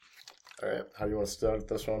All right. How do you want to start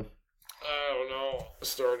this one? I don't know.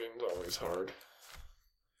 Starting's always hard.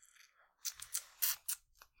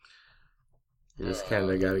 You just kind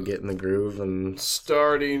of got to get in the groove and...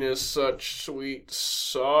 Starting is such sweet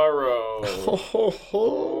sorrow. I'm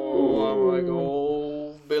like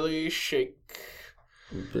old Billy Shake.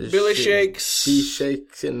 Billy Shakes. He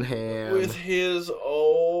shakes in hand. With his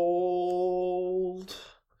old...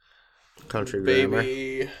 Country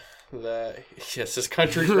baby. Yes, his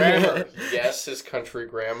country grammar. Yes, his country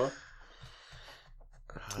grammar.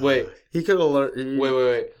 Wait. He could have learned...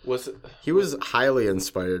 Wait. Was it... He was highly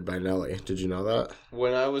inspired by Nelly. Did you know that?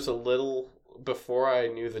 When I was a little... Before I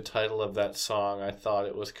knew the title of that song, I thought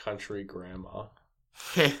it was Country Grandma.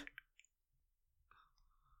 But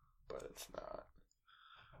it's not.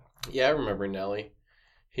 Yeah, I remember Nelly.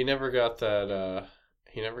 He never got that...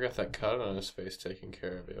 He never got that cut on his face taken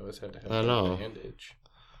care of. He always had to have a bandage.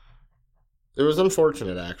 It was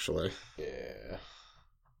unfortunate, actually. Yeah.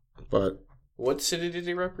 But... What city did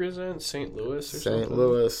he represent? St. Louis or something? St.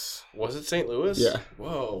 Louis. Was it St. Louis? Yeah.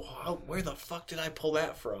 Whoa. Where the fuck did I pull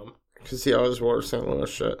that from? Because he always wore St. Louis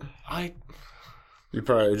shit. You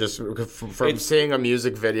probably just... From seeing a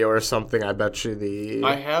music video or something, I bet you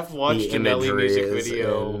I have watched a Nelly music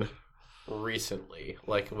video recently.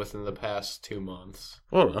 Like, within the past 2 months.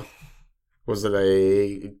 I don't know. Was it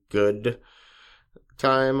a good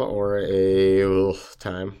time or a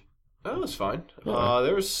time? That was fine. Yeah.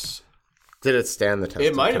 There was... Did it stand the test of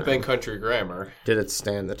time? It might have been Country Grammar. Did it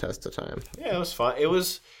stand the test of time? Yeah, it was fine. It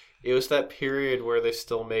was that period where they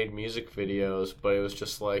still made music videos, but it was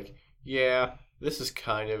just like, yeah, this is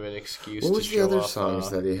kind of an excuse to show off. What was the other songs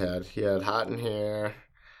that he had? He had Hot in Here,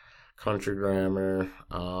 Country Grammar.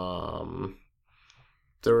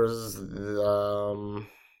 There was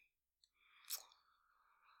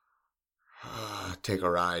Take a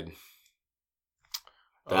Ride.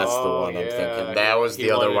 That's the one I'm thinking. That was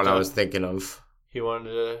the other one I was thinking of. He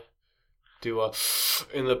wanted to do a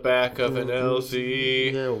in the back of an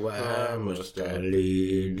LZ. Yeah, why must I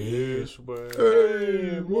lead this way?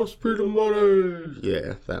 Hey, must be the money.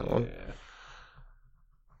 Yeah, that one. Yeah.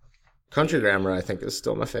 Country Grammar, I think, is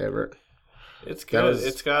still my favorite. It's good.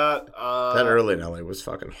 It's got... that early Nelly was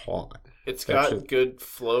fucking hot. It's got good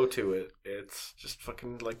flow to it. It's just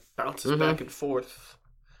fucking, like, bounces back and forth.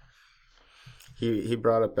 He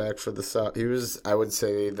brought it back for the South. He was, I would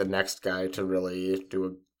say, the next guy to really do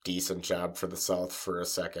a decent job for the South for a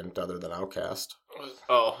second, other than Outkast.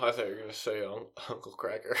 Oh, I thought you were going to say Uncle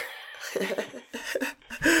Kracker.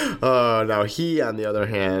 No, he, on the other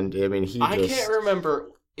hand, I mean, I can't remember.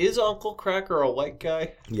 Is Uncle Kracker a white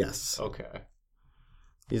guy? Yes. Okay.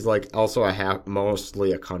 He's, like, also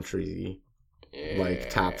mostly a country, like,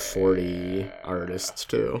 top 40 artist,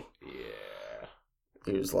 too. Yeah.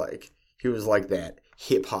 He was like that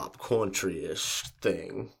hip-hop country-ish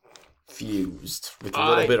thing fused with a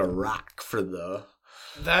little bit of rock for the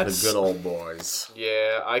good old boys.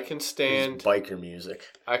 Yeah, I can stand... biker music.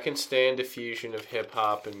 I can stand a fusion of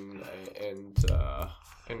hip-hop and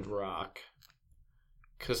rock.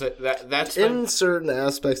 Because that's... In certain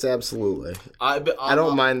aspects, absolutely. I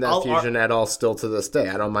don't mind that fusion at all still to this day.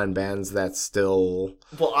 I don't mind bands that still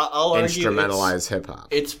I'll instrumentalize hip-hop.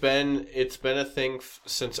 It's been a thing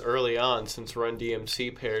since early on, since Run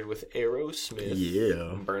DMC paired with Aerosmith.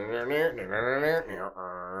 Yeah.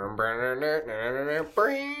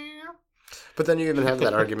 But then you even have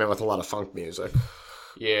that argument with a lot of funk music.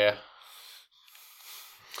 Yeah.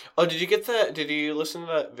 Oh, did you get that? Did you listen to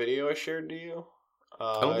that video I shared to you?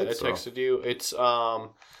 I texted you.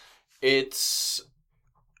 It's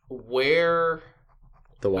where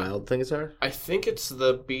the wild things are. I think it's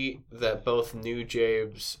the beat that both New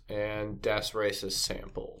Jabes and Das Races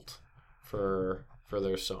sampled for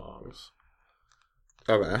their songs.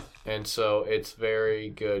 Okay. And so it's very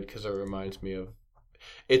good because it reminds me of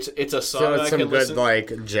it's a song. So it's some good like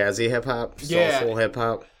jazzy hip hop, soulful hip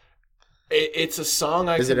hop. It's a song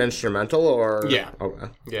Is it instrumental or... Yeah. Okay.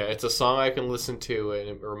 Yeah, it's a song I can listen to, and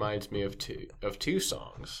it reminds me of two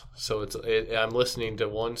songs. So I'm listening to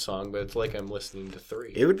one song, but it's like I'm listening to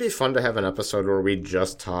three. It would be fun to have an episode where we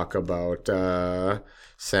just talk about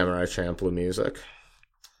Samurai Champloo music.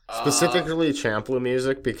 Specifically Champloo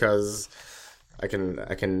music, because I could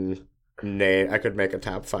make a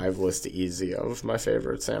top 5 list easy of my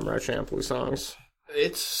favorite Samurai Champloo songs.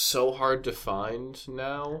 It's so hard to find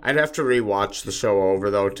now. I'd have to rewatch the show over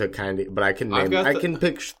though to kind of, but I can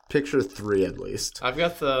picture 3 at least. I've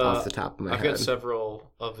got off the top of my head. I've got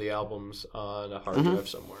several of the albums on a hard drive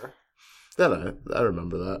somewhere. Then I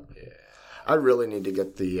remember that. Yeah. I really need to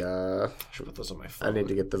get the. I should put those on my phone. I need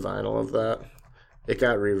to get the vinyl of that. It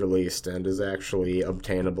got re-released and is actually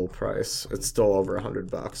obtainable price. It's still over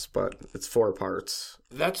 $100, but it's 4 parts.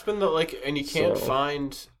 That's been and you can't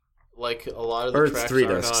find a lot of the or tracks. It's 3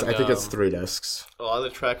 aren't discs. on, I think it's 3 discs. A lot of the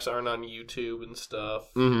tracks aren't on YouTube and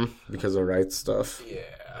stuff. Mm-hmm. Because of rights stuff.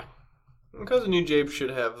 Yeah. Because New Jabe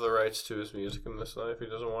should have the rights to his music in this life. If he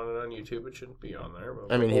doesn't want it on YouTube, it shouldn't be on there.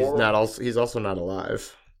 But he's also not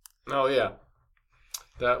alive. Oh yeah,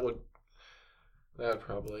 that would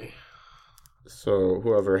probably. So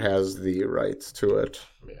whoever has the rights to it.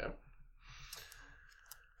 Yeah.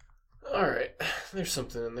 All right, there's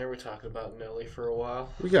something in there. We talked about Nelly for a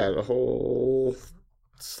while. We got a whole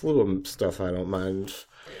slew of stuff I don't mind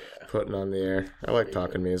putting on the air. I like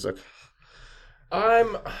talking music.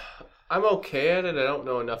 I'm okay at it. I don't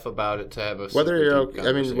know enough about it to have a whether you're okay.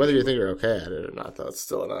 I mean, whether you think you're okay at it or not, though, it's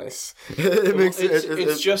still nice.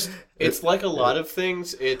 It's like a lot of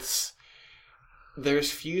things.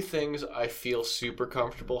 There's few things I feel super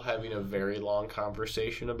comfortable having a very long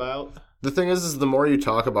conversation about. The thing is the more you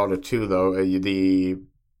talk about it too, though,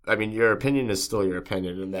 your opinion is still your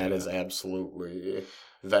opinion, and that is absolutely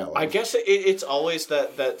valid. I guess it's always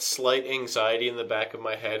that slight anxiety in the back of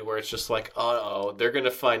my head where it's just like, oh, they're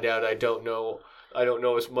gonna find out I don't know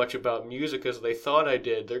as much about music as they thought I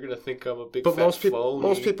did. They're gonna think I'm a big fat phony.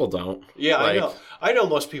 Most people don't. Yeah, I know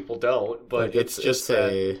most people don't, but it's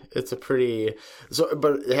a pretty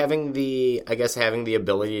but having the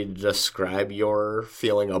ability to describe your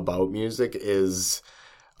feeling about music is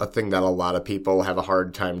a thing that a lot of people have a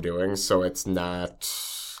hard time doing, so it's not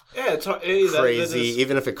it's crazy.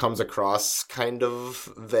 Even if it comes across kind of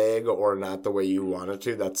vague or not the way you want it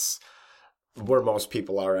to, that's where most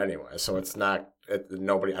people are anyway. So it's not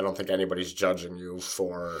nobody. I don't think anybody's judging you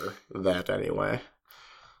for that anyway.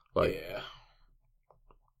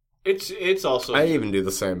 It's also. I even do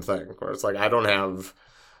the same thing where it's like I don't have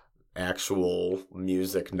actual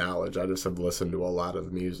music knowledge. I just have listened to a lot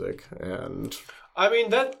of music, and I mean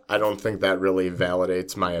that. I don't think that really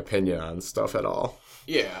validates my opinion on stuff at all.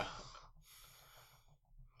 Yeah.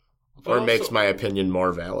 Or makes my opinion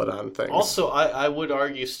more valid on things. Also, I would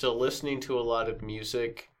argue still listening to a lot of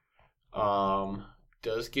music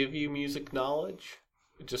does give you music knowledge.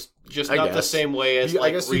 Just not the same way as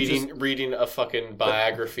reading a fucking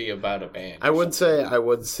biography about a band. I would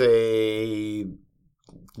say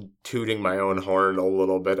tooting my own horn a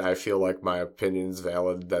little bit, I feel like my opinion's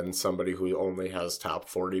valid than somebody who only has top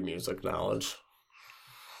 40 music knowledge.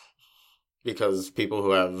 Because people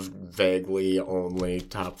who have vaguely only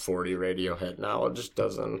top 40 Radiohead knowledge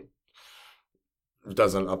doesn't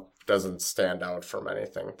stand out from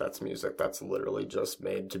anything. That's music that's literally just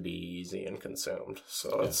made to be easy and consumed.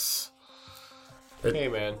 So hey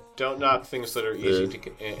man, don't knock things that are easy to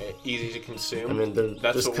consume. I mean,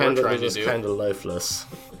 that's just what we're trying to do. It's kind of lifeless.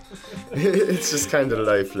 It's just kind of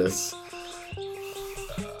lifeless.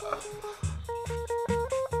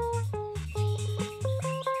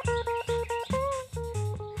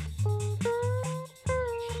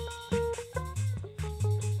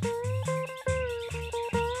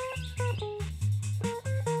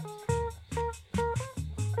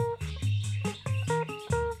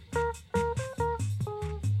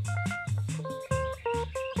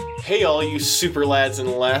 Hey, all you super lads and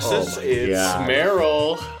lasses, it's God.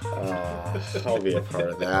 Merrill. I'll be a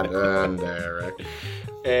part of that, and Eric.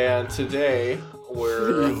 And today,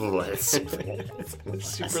 we're super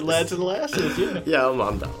lads and lasses, yeah. Yeah, I'm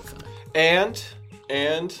down with that.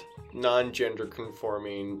 And non-gender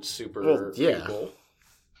conforming super people.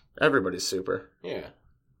 Everybody's super. Yeah.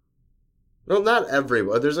 Well, not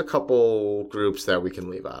everybody. There's a couple groups that we can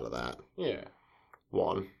leave out of that. Yeah.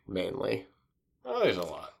 One, mainly. Oh, there's a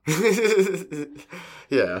lot.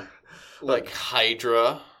 Yeah. Like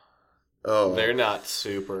Hydra. Oh. They're not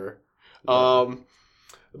super. But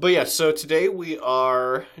yeah, so today we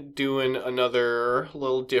are doing another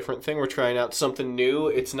little different thing. We're trying out something new.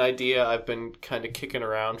 It's an idea I've been kind of kicking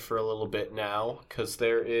around for a little bit now, because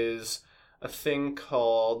there is a thing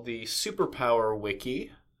called the Superpower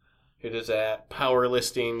Wiki. It is at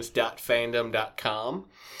powerlistings.fandom.com.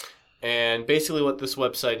 And basically what this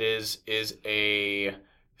website is a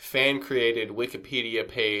fan-created Wikipedia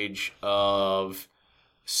page of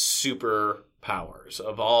superpowers,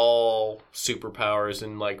 of all superpowers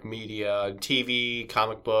in like media, TV,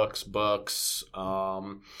 comic books.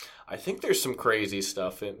 I think there's some crazy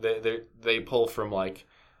stuff. They pull from like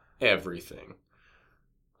everything.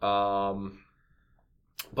 But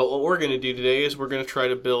what we're going to do today is we're going to try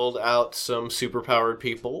to build out some superpowered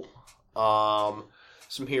people.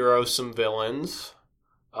 Some heroes, some villains,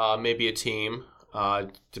 maybe a team,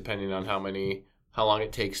 depending on how long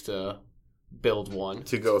it takes to build one.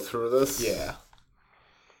 To go through this? Yeah.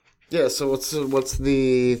 Yeah, so what's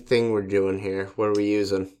the thing we're doing here? What are we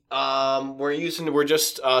using? We're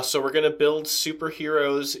just so we're gonna build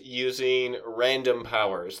superheroes using random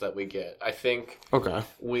powers that we get. I think Okay. Are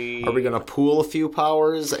we we gonna pool a few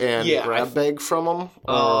powers and grab bag from them?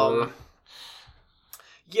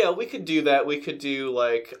 Yeah, we could do that. We could do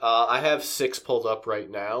like I have 6 pulled up right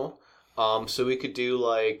now. So we could do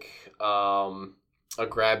like a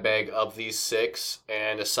grab bag of these 6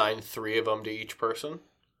 and assign 3 of them to each person.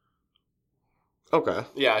 Okay.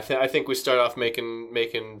 Yeah, I think we start off making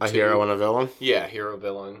a 2. hero and a villain. Yeah, hero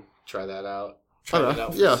villain. Try that out.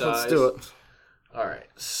 Yeah, let's do it. All right.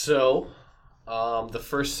 So, the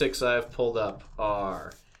first 6 I have pulled up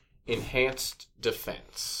are enhanced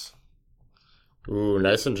defense. Ooh,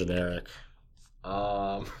 nice and generic.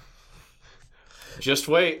 Just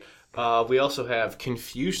wait. We also have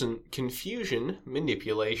confusion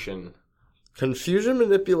manipulation. Confusion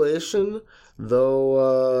manipulation,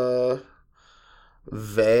 though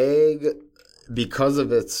vague, because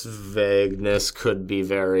of its vagueness, could be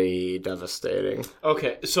very devastating.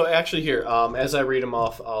 Okay, so actually here, as I read them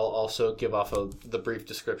off, I'll also give off the brief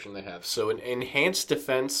description they have. So an enhanced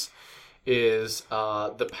defense is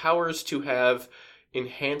the powers to have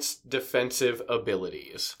enhanced defensive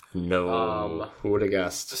abilities. No, who would have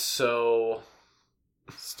guessed? So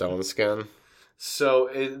Stone Skin. So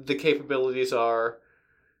the capabilities are...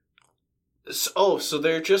 so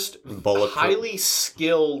they're just highly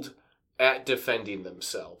skilled at defending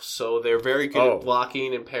themselves. So they're very good at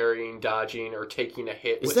blocking and parrying, dodging, or taking a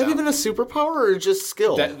hit. Is that even a superpower or just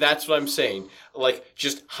skill? That's what I'm saying. Like,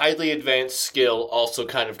 just highly advanced skill also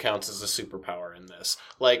kind of counts as a superpower in this.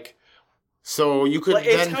 Like... So you could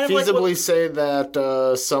then feasibly say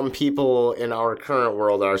that some people in our current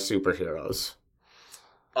world are superheroes.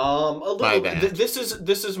 A little bit. This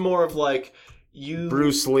is more of like...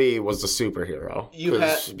 Bruce Lee was a superhero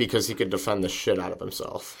because he could defend the shit out of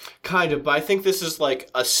himself. Kind of, but I think this is like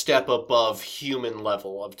a step above human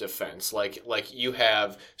level of defense. Like you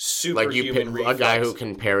have superhuman reflex. A guy who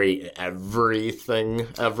can parry everything.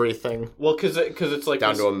 Well, because it's like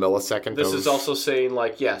down to a millisecond. This is also saying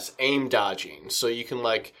like aim dodging, so you can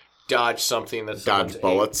like dodge something that's dodge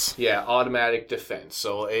bullets. Yeah, automatic defense.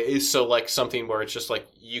 So it is like something where it's just like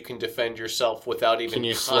you can defend yourself without even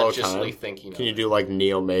consciously thinking. Can you do like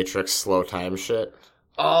Neo Matrix slow time shit?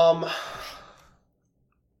 I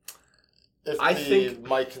think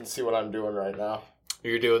Mike can see what I'm doing right now.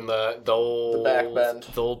 You're doing the old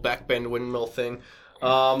backbend, the old backbend windmill thing.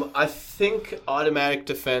 I think automatic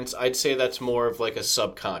defense. I'd say that's more of like a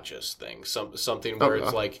subconscious thing. Something where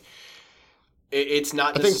it's like. It's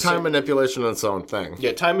not. I think time manipulation is its own thing.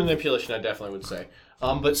 Yeah, time manipulation. I definitely would say.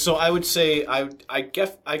 But so I would say I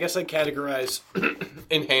guess I categorize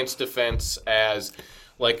enhanced defense as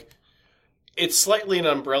like it's slightly an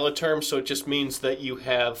umbrella term. So it just means that you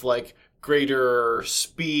have like greater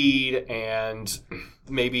speed and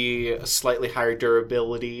maybe a slightly higher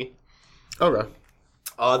durability. Okay.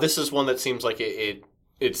 This is one that seems like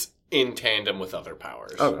it's in tandem with other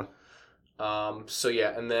powers. Okay. So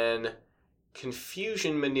yeah, and then.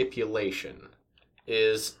 Confusion manipulation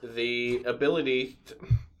is the ability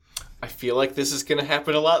I feel like this is going to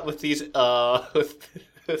happen a lot with these with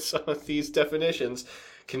some of these definitions.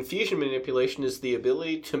 Confusion manipulation is the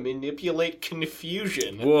ability to manipulate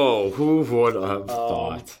confusion. Whoa, who would have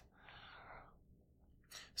thought?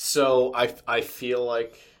 So I feel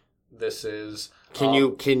like this is Can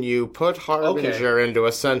you put harbinger into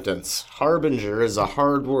a sentence? Harbinger is a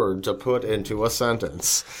hard word to put into a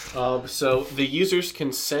sentence. So the users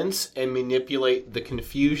can sense and manipulate the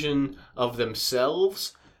confusion of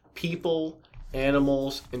themselves, people,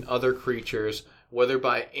 animals, and other creatures, whether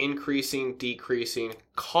by increasing, decreasing,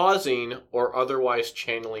 causing, or otherwise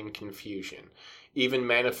channeling confusion, even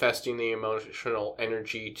manifesting the emotional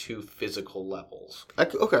energy to physical levels.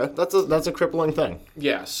 Okay, that's a crippling thing.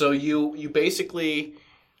 Yeah, so you basically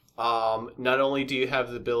not only do you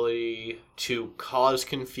have the ability to cause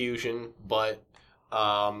confusion, but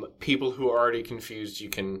people who are already confused you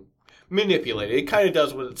can manipulate it. It kind of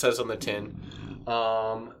does what it says on the tin.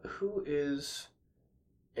 Who is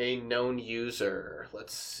a known user?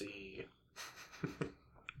 Let's see.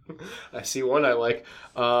 I see one I like.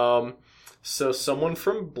 So someone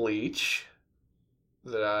from Bleach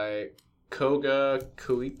Koga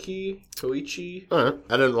Koichi.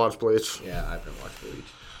 I didn't watch Bleach. Yeah, I haven't watched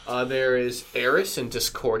Bleach. There is Eris and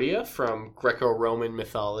Discordia from Greco-Roman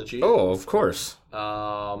mythology. Oh, of course.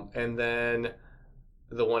 And then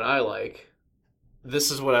the one I like.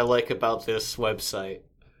 This is what I like about this website.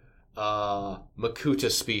 Makuta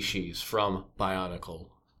species from Bionicle.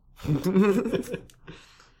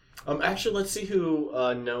 Actually, let's see who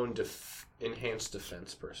known enhanced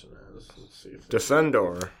defense person is. Let's see if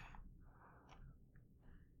Defendor.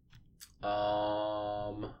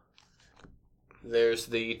 There's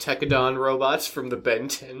the Tekadon robots from the Ben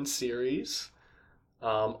 10 series.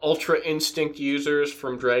 Ultra Instinct users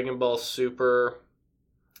from Dragon Ball Super.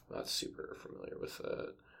 Not super familiar with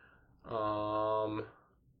that.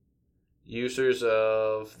 Users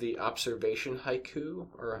of the Observation Haiku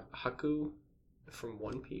or Haku from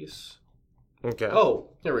One Piece. Okay. Oh,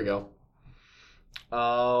 there we go.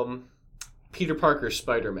 Peter Parker's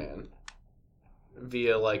Spider-Man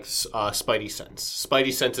via Spidey Sense.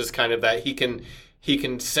 Spidey Sense is kind of that he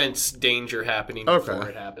can sense danger happening before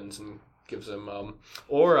it happens and gives him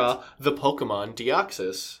or the Pokemon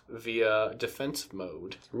Deoxys via defensive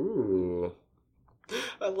mode. Ooh.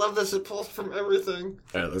 I love this. It pulls from everything.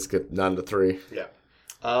 All right, let's get down to 3. Yeah.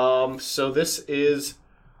 So this is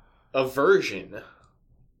a version.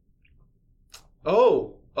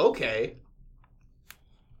 Oh, okay.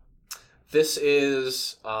 This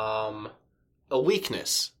is a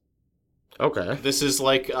weakness. Okay. This is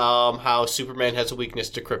like how Superman has a weakness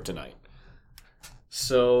to kryptonite.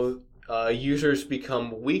 So users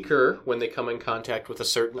become weaker when they come in contact with a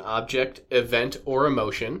certain object, event, or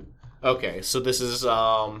emotion. Okay, so this is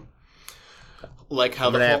like how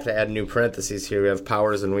I'm going to have to add new parentheses here. We have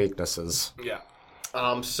powers and weaknesses. Yeah.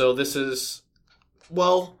 So this is,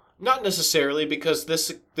 well, not necessarily, because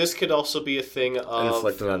this could also be a thing of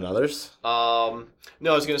Inflicted on others? No,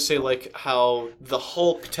 I was going to say like how the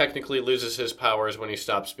Hulk technically loses his powers when he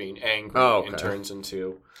stops being angry and turns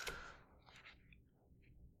into.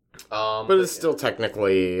 But it's still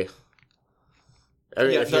technically. I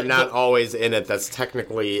mean, if you're not always in it, that's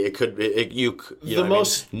technically it could be you know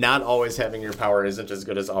most not always having your power isn't as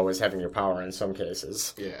good as always having your power in some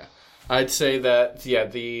cases. Yeah, I'd say that the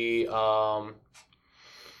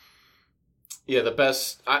the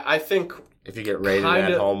best. I think if you get raided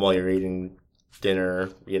at home while you're eating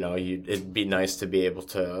dinner, it'd be nice to be able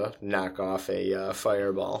to knock off a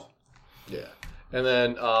fireball. Yeah. And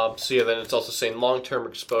then, then it's also saying long-term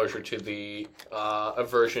exposure to the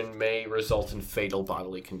aversion may result in fatal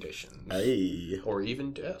bodily conditions. Aye. Or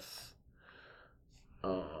even death.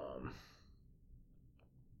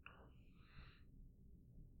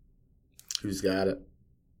 Who's got it?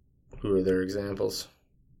 Who are their examples?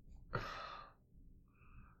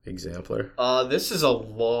 Exemplar. This is a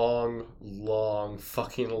long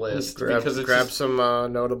fucking list. Grab some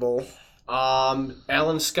notable...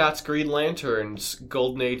 Alan Scott's Green Lantern's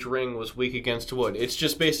Golden Age ring was weak against wood. It's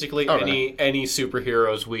just basically any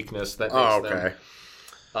superhero's weakness that makes them.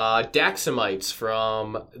 Daxamites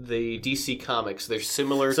from the DC Comics. They're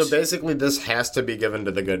similar So basically this has to be given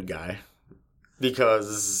to the good guy.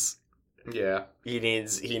 Because... Yeah. He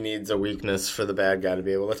needs a weakness for the bad guy to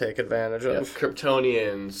be able to take advantage of.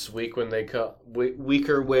 Kryptonians, weak when they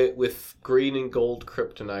weaker with green and gold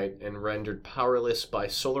kryptonite and rendered powerless by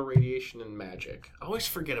solar radiation and magic. I always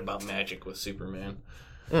forget about magic with Superman.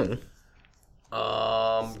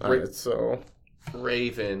 Alright, so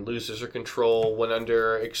Raven loses her control when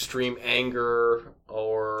under extreme anger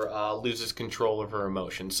or loses control of her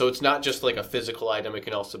emotions. So it's not just like a physical item, it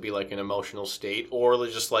can also be like an emotional state or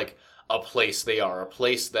just like a place a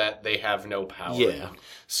place that they have no power in.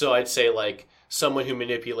 So I'd say like someone who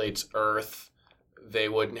manipulates Earth, they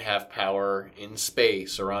wouldn't have power in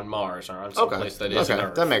space or on Mars or on some place that isn't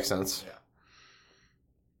Earth. That makes sense. Yeah.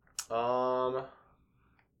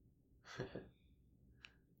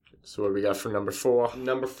 So what do we got for number 4?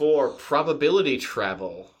 Number 4, probability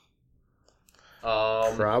travel.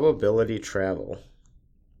 Probability travel.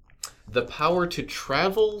 The power to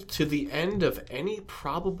travel to the end of any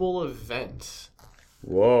probable event.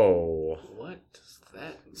 Whoa. What does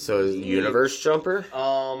that mean? So universe jumper?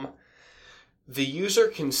 The user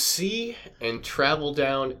can see and travel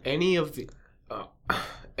down any of the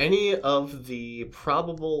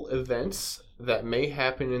probable events that may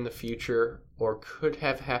happen in the future or could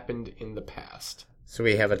have happened in the past. So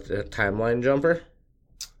we have a timeline jumper?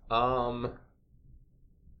 I'm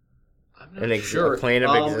not sure. A plane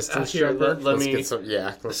of existence jumper?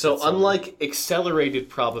 Unlike accelerated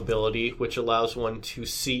probability, which allows one to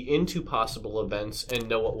see into possible events and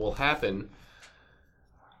know what will happen.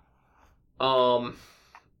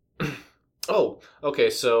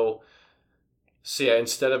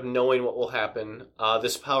 Instead of knowing what will happen,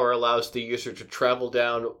 this power allows the user to travel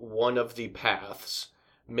down one of the paths,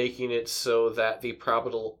 making it so that the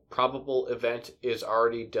probable event is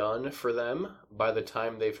already done for them by the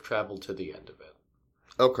time they've traveled to the end of it.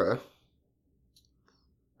 Okay.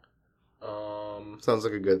 Sounds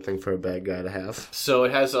like a good thing for a bad guy to have. So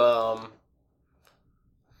it has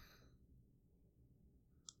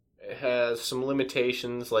has some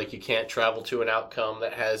limitations, like you can't travel to an outcome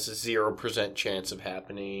that has a 0% chance of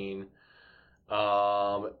happening.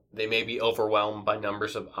 They may be overwhelmed by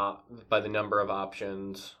by the number of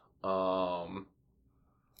options.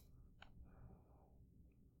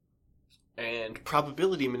 And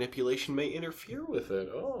probability manipulation may interfere with it.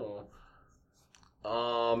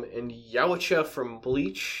 And Yautja from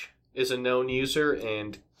Bleach is a known user,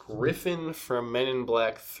 and Griffin from Men in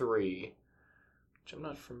Black 3, which I'm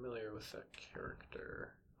not familiar with that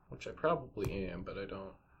character, which I probably am, but I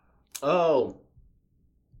don't. Oh,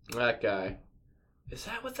 that guy. Is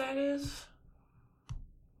that what that is?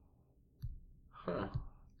 Huh.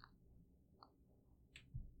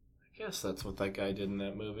 I guess that's what that guy did in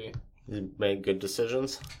that movie. He made good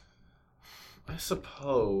decisions? I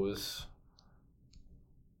suppose.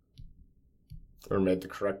 Or made the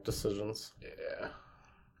correct decisions? Yeah.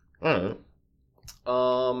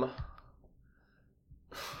 Alright.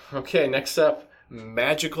 Okay, next up,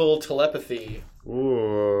 magical telepathy.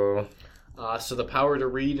 Ooh. So the power to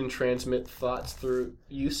read and transmit thoughts through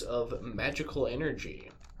use of magical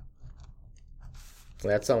energy.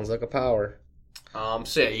 That sounds like a power.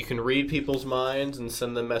 So yeah, you can read people's minds and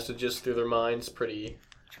send them messages through their minds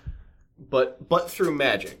but through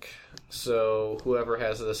magic. So whoever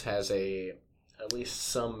has this has at least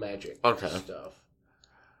some magic stuff.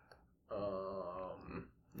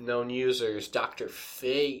 Known users: Dr.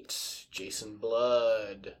 Fate, Jason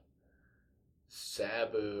Blood,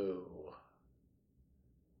 Sabu.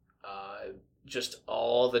 Just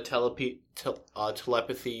all the telepathy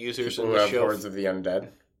users people in the who show. have hordes of the undead?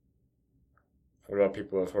 What about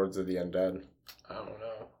people who have hordes of the undead? I don't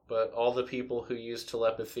know. But all the people who use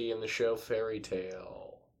telepathy in the show Fairy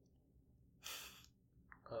Tail.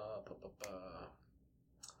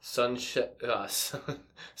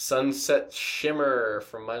 Sunset Shimmer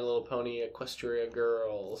from My Little Pony Equestria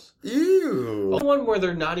Girls. Ew! The one where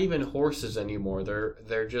they're not even horses anymore.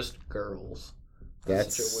 They're just girls.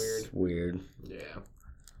 That's such a weird. Yeah.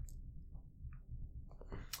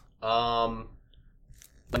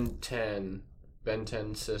 Ben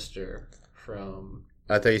 10's sister from...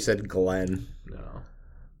 I thought you said Glenn. No.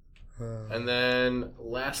 And then,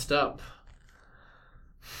 last up,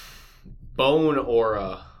 Bone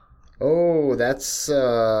Aura. Oh, that's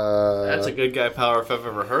a good guy power if I've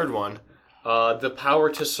ever heard one. The power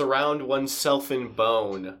to surround oneself in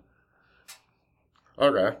bone.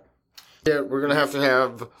 Okay. Yeah, we're gonna have to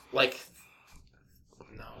have... Like...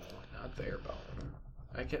 No, not their bone.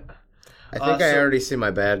 I think I already see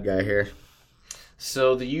my bad guy here.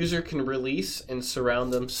 So the user can release and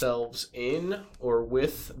surround themselves in or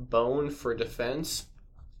with bone for defensive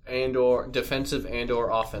and or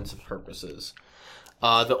offensive purposes.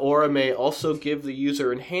 The aura may also give the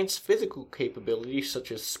user enhanced physical capabilities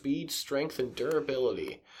such as speed, strength, and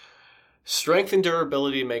durability. Strength and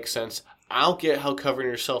durability makes sense. I don't get how covering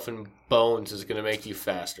yourself in bones is going to make you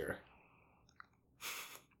faster.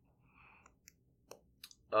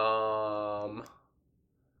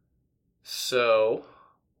 So,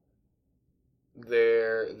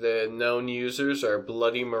 the known users are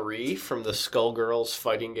Bloody Marie from the Skullgirls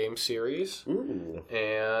fighting game series. Ooh.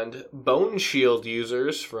 And Bone Shield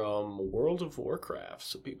users from World of Warcraft.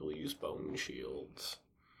 So people use bone shields.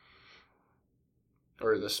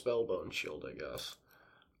 Or the spell Bone Shield, I guess.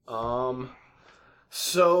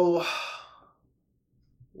 So,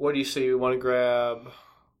 what do you say? We want to grab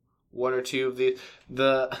one or two of these?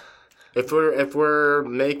 If we're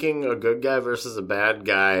making a good guy versus a bad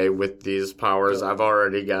guy with these powers, I've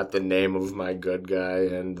already got the name of my good guy,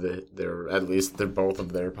 and they're both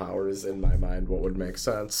of their powers in my mind. What would make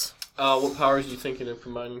sense? What powers are you thinking of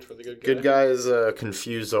combining for the good guy? Good guy is a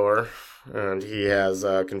Confusor, and he has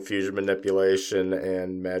confusion manipulation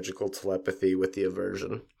and magical telepathy with the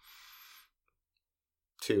aversion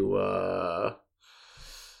to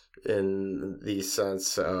in the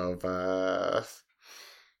sense of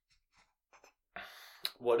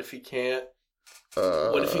What if he can't?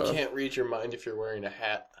 What if he can't read your mind if you're wearing a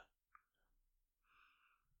hat?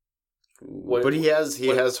 But he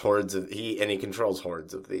has hordes of he controls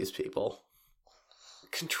hordes of these people.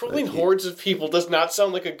 Controlling hordes of people does not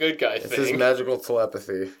sound like a good guy thing. It's his magical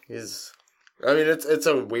telepathy. It's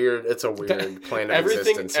a weird plane of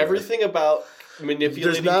existence. Everything about manipulating.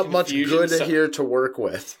 There's not much good here to work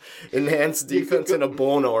with. Enhanced defense and a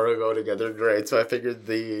bone aura go together great. So I figured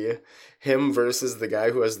him versus the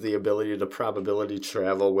guy who has the ability to probability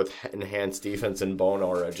travel with enhanced defense and bone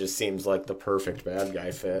aura just seems like the perfect bad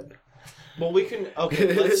guy fit. Well, we can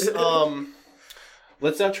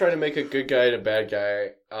let's not try to make a good guy and a bad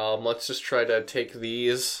guy. Let's just try to take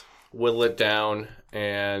these, whittle it down,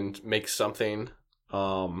 and make something.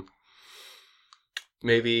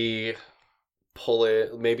 maybe pull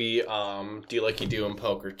it. Maybe do like you do in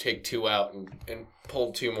poker, take 2 out and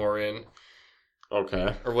pull 2 more in,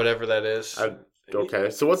 Okay. or whatever that is. Okay.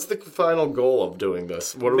 So what's the final goal of doing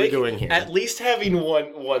this? What are we doing here? At least having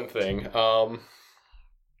one thing. I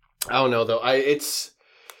don't know though.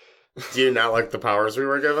 Do you not like the powers we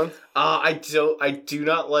were given? I do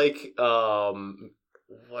not like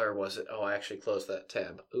where was it? Oh, I actually closed that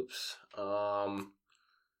tab. Oops.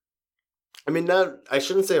 I mean, I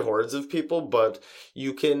shouldn't say hordes of people, but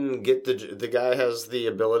you can get the guy has the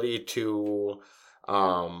ability to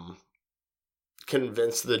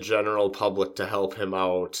convince the general public to help him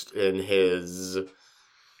out in his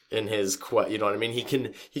quest. You know what I mean? He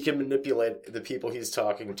can manipulate the people he's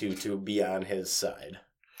talking to be on his side.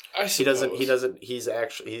 He's a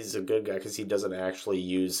good guy because he doesn't actually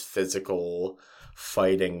use physical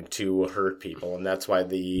fighting to hurt people, and that's why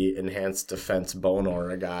the enhanced defense bone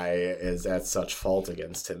aura guy is at such fault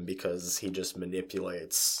against him, because he just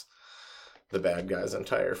manipulates the bad guy's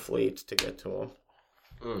entire fleet to get to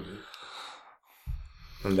him.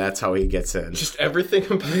 And that's how he gets in. Just everything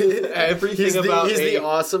about he's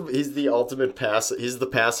the ultimate passive. He's the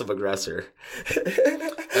passive aggressor.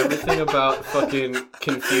 Everything about fucking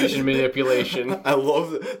confusion manipulation. I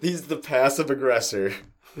love he's the passive aggressor.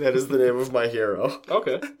 That is the name of my hero.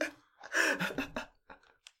 Okay.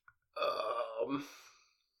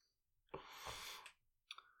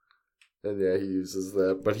 And yeah, he uses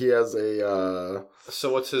that, but he has a.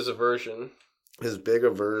 So what's his aversion? His big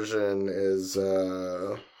aversion is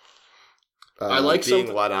I like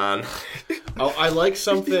being let on. I like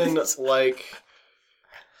something like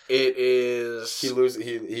it is. He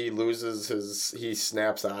loses his. He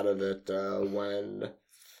snaps out of it when.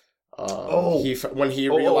 When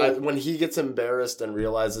he gets embarrassed and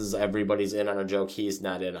realizes everybody's in on a joke he's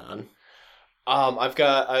not in on. I've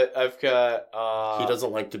got. He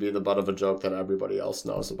doesn't like to be the butt of a joke that everybody else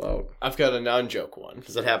knows about. I've got a non-joke one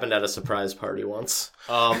because it happened at a surprise party once.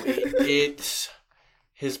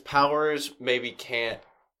 His powers maybe can't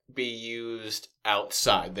be used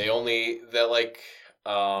outside. They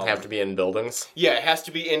have to be in buildings. Yeah, it has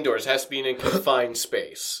to be indoors. It has to be in a confined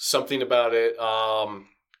space. Something about it.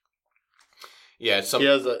 Yeah,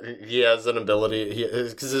 he has an ability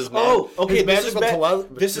because his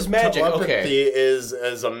this is magic. Telepathy is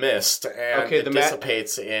a mist and it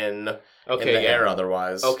dissipates in the air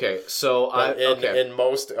otherwise. Okay, so in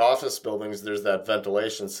most office buildings there's that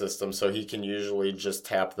ventilation system, so he can usually just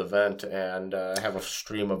tap the vent and have a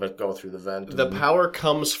stream of it go through the vent. The power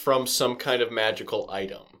comes from some kind of magical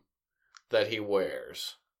item that he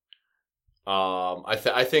wears.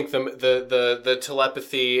 I think the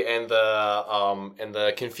telepathy and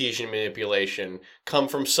the confusion manipulation come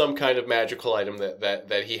from some kind of magical item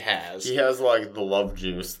that he has. He has like the love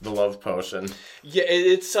juice, the love potion. Yeah,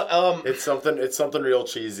 it's something real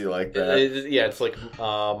cheesy like that. It's like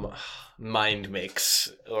mind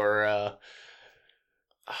mix or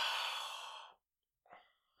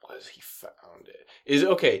what has he found it? Is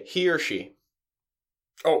okay, he or she?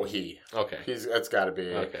 Oh, he. Okay. It's got to be.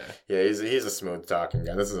 Okay. Yeah, he's a smooth talking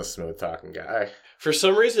guy. This is a smooth talking guy. For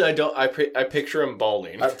some reason, I picture him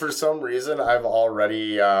balding. For some reason, I've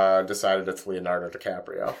already decided it's Leonardo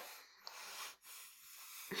DiCaprio.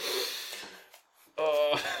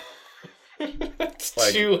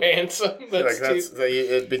 That's too handsome.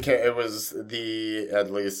 It was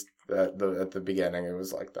at least at the beginning. It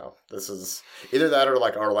was like, no, this is either that or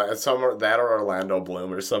like Orlando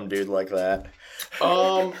Bloom or some dude like that.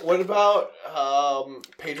 What about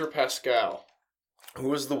Pedro Pascal? Who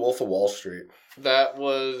was the Wolf of Wall Street? That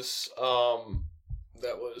was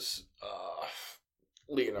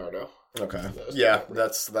Leonardo. Okay. Yeah,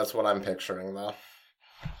 that's what I'm picturing though.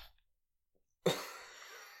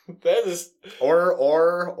 That is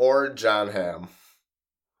or John Hamm.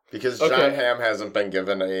 Because John Hamm hasn't been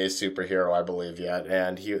given a superhero, I believe, yet,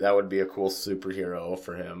 and that would be a cool superhero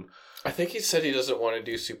for him. I think he said he doesn't want to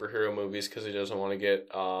do superhero movies because he doesn't want to get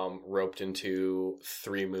roped into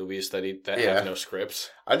 3 movies that have no scripts.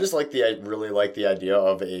 I just really like the idea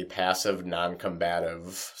of a passive,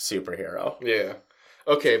 non-combative superhero. Yeah.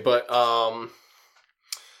 Okay, but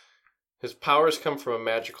his powers come from a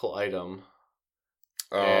magical item,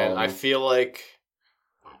 and I feel like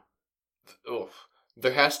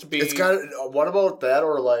there has to be. It's got. What about that?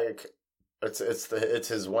 Or like, it's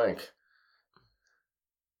his wink.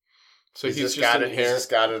 So he's just got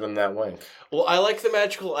it in that wink. Well, I like the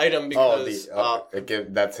magical item because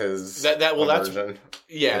that's his.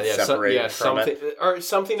 Something or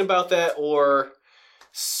something about that, or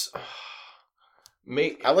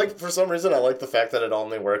for some reason I like the fact that it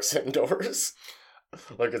only works indoors.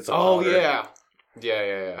 Like it's a powder. Oh yeah.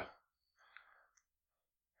 Yeah.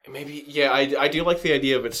 Maybe, yeah, I do like the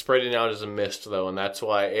idea of it spreading out as a mist, though, and that's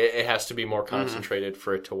why it has to be more concentrated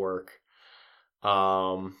for it to work.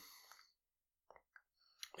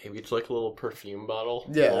 Maybe it's like a little perfume bottle.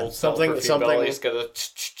 Yeah, something. Bottle. He's got a...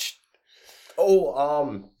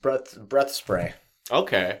 breath spray.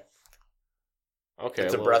 Okay.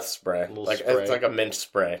 It's a breath spray. It's like a mint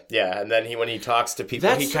spray. Yeah, and then when he talks to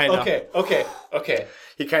people, he kind of okay.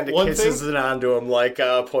 He kind of kisses it onto him like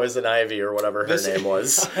Poison Ivy or whatever her name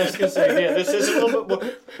was. I was gonna say, yeah, this is a little bit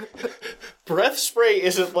more. Breath spray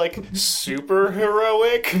isn't like super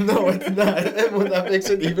heroic. No, it's not. And that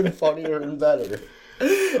makes it even funnier and better.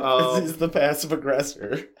 He's the passive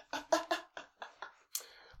aggressor.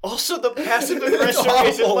 Also, the passive aggressor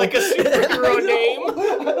isn't like a superhero name.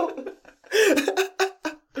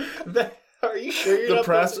 Are you sure you're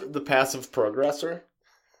the passive progressor?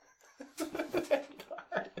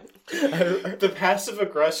 The passive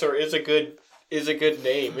aggressor is a good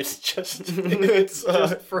name. It's just just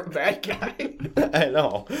for a bad guy. I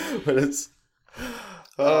know, but it's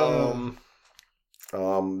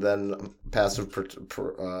then passive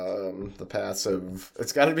the passive.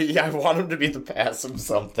 It's got to be. I want him to be the passive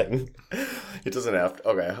something. It doesn't have to.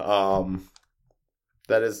 Okay.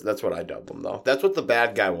 That's what I dub him though. That's what the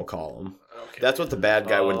bad guy will call him. Okay. That's what the bad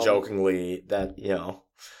guy would jokingly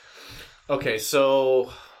Okay,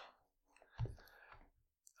 so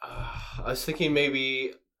I was thinking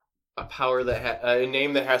maybe a power a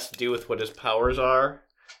name that has to do with what his powers are.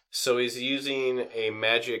 So he's using a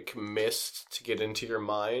magic mist to get into your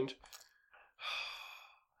mind.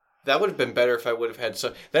 That would have been better if I would have had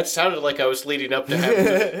some... That sounded like I was leading up to having...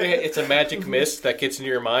 It's a magic mist that gets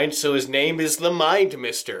into your mind, so his name is the Mind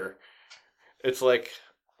Mister. It's like...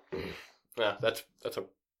 that's a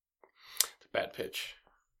bad pitch.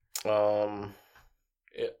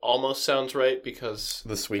 It almost sounds right because...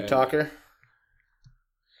 The Sweet Talker?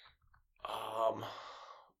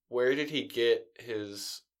 Where did he get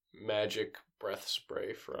his magic breath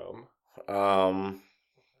spray from?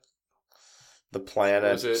 The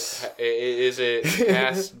planet. Is it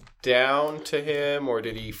passed down to him, or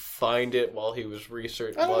did he find it while he was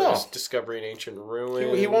researching? While he was discovering ancient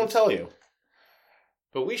ruins? He won't tell you.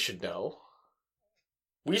 But we should know.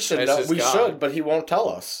 We should know. We should, but he won't tell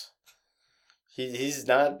us. He's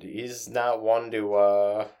not one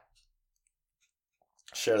to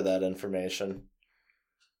share that information.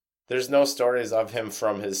 There's no stories of him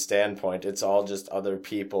from his standpoint. It's all just other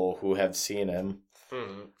people who have seen him.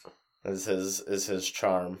 Mm-hmm. Is his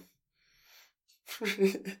charm.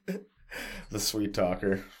 The Sweet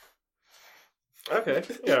Talker. Okay.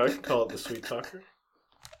 Yeah, I can call it the Sweet Talker.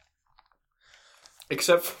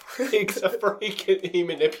 Except for he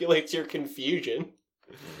manipulates your confusion.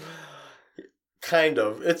 Kind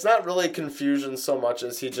of. It's not really confusion so much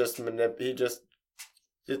as he just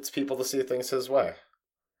gets people to see things his way.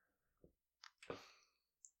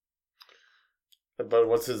 But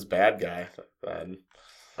what's his bad guy then?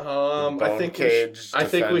 I think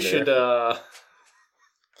we should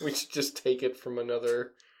just take it from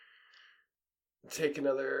another. Take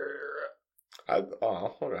another.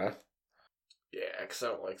 Okay. Yeah, because I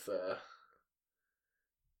don't like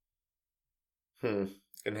the.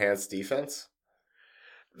 Enhanced defense.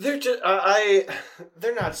 They're just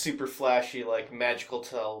they're not super flashy like magical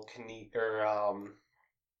telekinesis or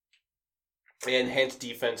enhanced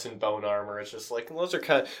defense and bone armor. It's just like those are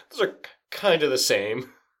kind of the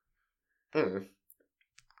same. Or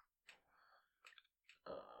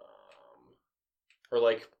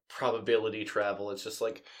like probability travel. It's just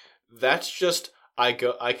like that's just I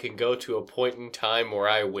can go to a point in time where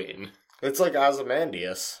I win. It's like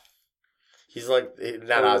Ozymandias. He's like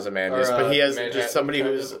not Ozymandias, but he has just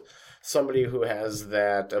somebody who has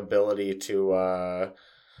that ability to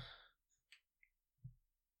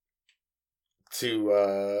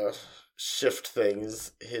shift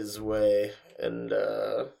things his way, and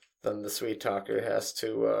then the Sweet Talker has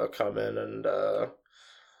to come in and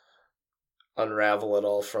unravel it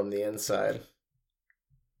all from the inside.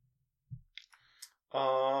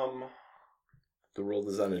 The world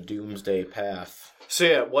is on a doomsday path. So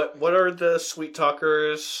yeah, what are the Sweet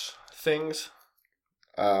Talker's things?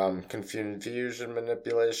 Confusion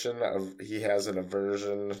manipulation. He has an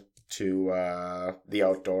aversion to the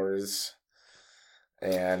outdoors,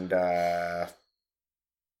 and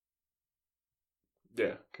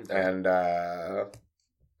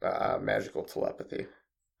magical telepathy.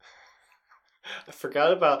 I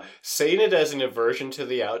forgot about saying it as an aversion to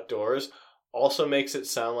the outdoors. Also makes it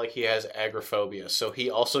sound like he has agoraphobia, so he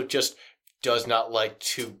also just does not like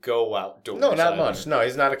to go outdoors. No, not either. much. No,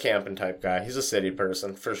 he's not a camping type guy. He's a city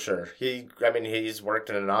person for sure. He's worked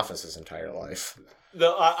in an office his entire life.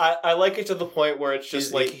 I like it to the point where it's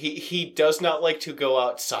just he does not like to go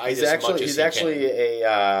outside much as he can. He's actually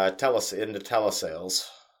a into telesales.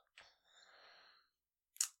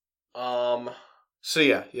 So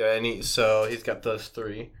yeah, and he's got those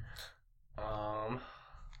 3.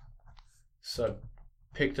 So I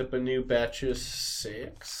picked up a new batch of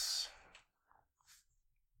 6.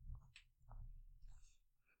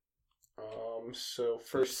 So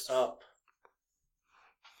first up,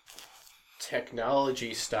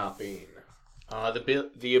 technology stopping.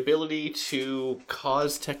 The ability to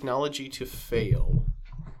cause technology to fail.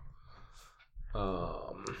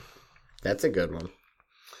 That's a good one.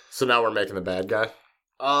 So now we're making the bad guy?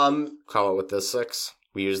 Call it with this 6.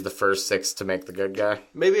 We use the first 6 to make the good guy?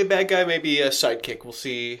 Maybe a bad guy, maybe a sidekick. We'll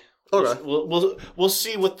see. Okay. We'll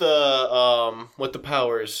see what the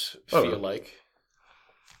powers feel like.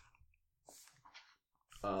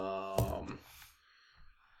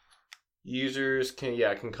 Users can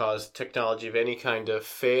cause technology of any kind to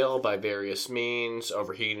fail by various means,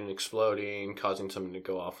 overheating, exploding, causing something to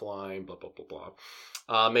go offline, blah, blah, blah,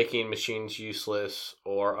 blah. Making machines useless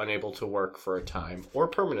or unable to work for a time or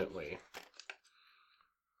permanently.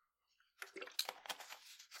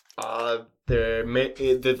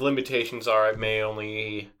 The limitations are it may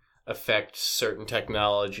only affect certain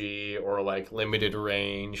technology or like limited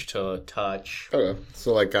range to touch. Okay.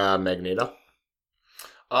 So like Magneto?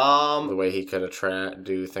 The way he could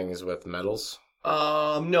do things with metals?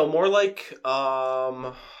 No, more like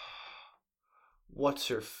what's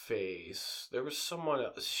her face? There was someone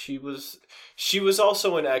else. She was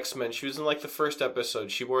also in X-Men. She was in like the first episode.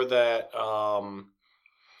 She wore that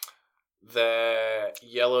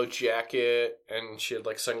yellow jacket and she had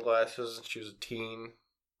like sunglasses and she was a teen.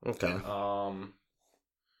 Okay.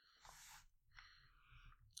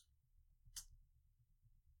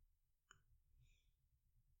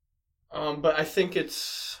 But I think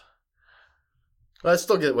it's. Well, I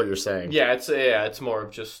still get what you're saying. Yeah, it's more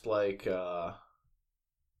of just like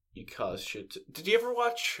you cause shit. Did you ever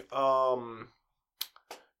watch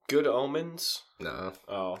Good Omens? No.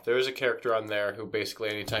 Oh, there was a character on there who basically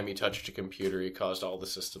anytime he touched a computer, he caused all the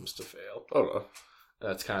systems to fail. Oh no.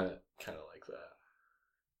 That's kind of like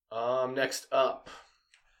that. Next up,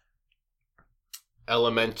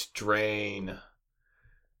 Element Drain.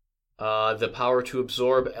 The power to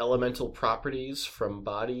absorb elemental properties from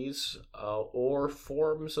bodies or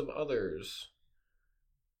forms of others.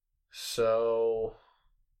 So,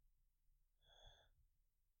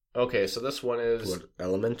 okay, so this one is... What,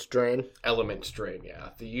 element drain? Element drain, yeah.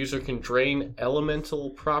 The user can drain elemental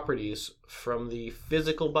properties from the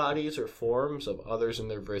physical bodies or forms of others in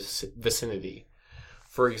their vicinity.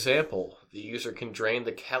 For example, the user can drain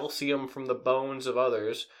the calcium from the bones of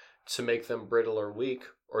others to make them brittle or weak,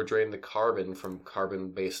 or drain the carbon from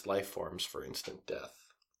carbon-based life forms for instant death.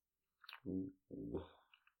 Ooh.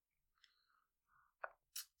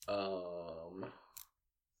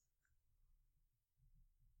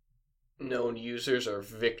 Known users are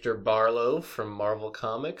Victor Barlow from Marvel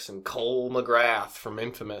Comics and Cole McGrath from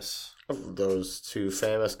Infamous. Those 2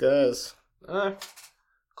 famous guys. Cole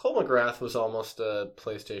McGrath was almost a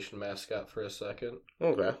PlayStation mascot for a second.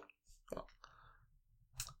 Okay.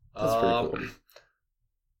 That's pretty cool.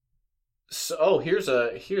 So, here's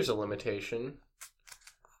a limitation.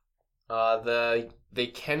 They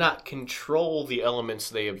cannot control the elements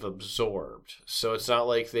they have absorbed. So it's not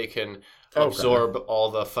like they can absorb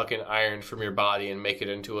all the fucking iron from your body and make it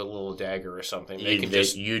into a little dagger or something.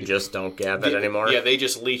 You just don't get that anymore? Yeah, they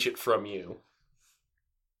just leech it from you.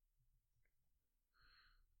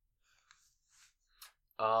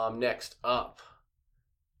 Next up,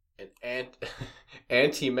 an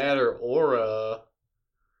antimatter aura.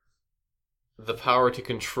 The power to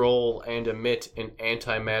control and emit an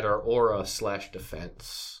antimatter aura /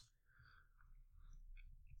 defense.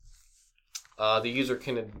 The user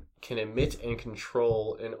can emit and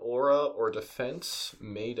control an aura or defense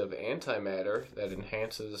made of antimatter that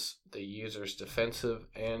enhances the user's defensive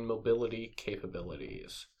and mobility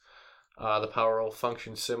capabilities. The power will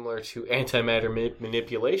function similar to antimatter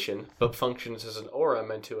manipulation, but functions as an aura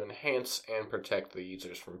meant to enhance and protect the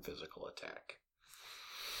users from physical attack.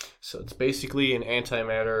 So it's basically an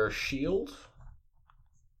antimatter shield.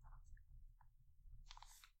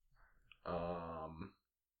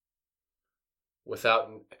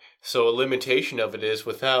 So a limitation of it is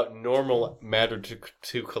without normal matter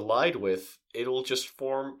to collide with, it'll just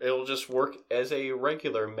work as a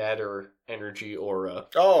regular matter energy aura.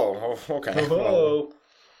 Oh, okay. Oh.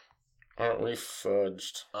 Aren't we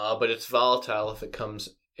fudged? But it's volatile if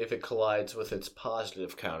it collides with its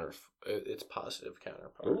positive counterpart.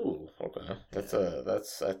 Ooh, okay.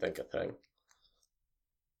 That's I think a thing.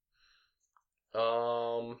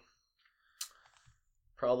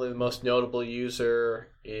 Probably the most notable user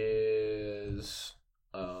is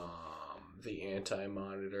the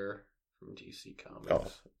Anti-Monitor from DC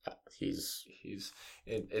Comics. Oh, it's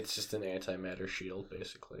just an antimatter shield,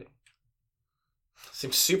 basically.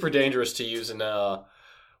 Seems super dangerous to use in a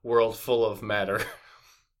world full of matter.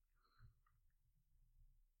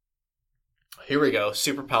 Here we go,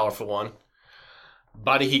 super powerful one.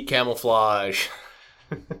 Body heat camouflage.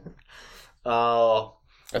 Oh.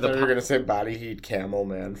 I thought you were gonna say body heat camel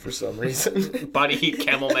man for some reason. Body heat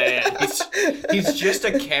camel man. He's just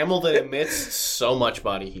a camel that emits so much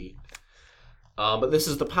body heat. But this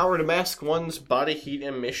is the power to mask one's body heat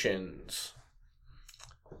emissions.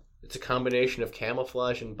 It's a combination of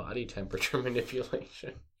camouflage and body temperature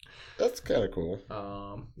manipulation. That's kind of cool.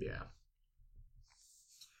 Yeah.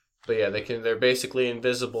 But yeah, they're basically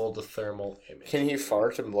invisible to thermal image. Can he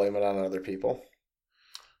fart and blame it on other people?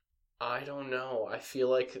 I don't know. I feel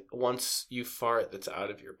like once you fart, that's out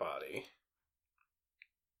of your body.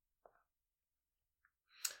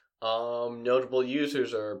 Notable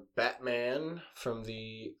users are Batman from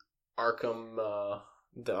the Arkham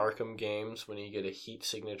games when you get a heat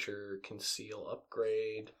signature conceal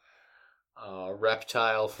upgrade.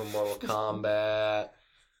 Reptile from Mortal Kombat.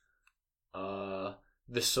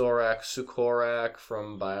 Visorak Sukorak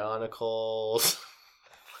from Bionicles.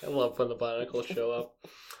 I love when the Bionicles show up.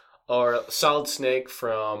 Or Solid Snake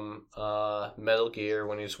from Metal Gear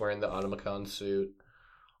when he's wearing the Automacon suit.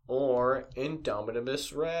 Or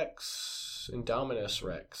Indominus Rex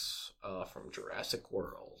from Jurassic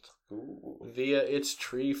World. Ooh. Via its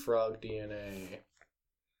tree frog DNA.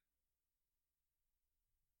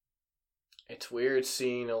 It's weird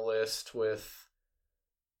seeing a list with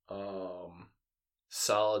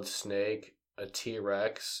Solid Snake, a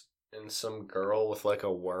T-Rex, and some girl with like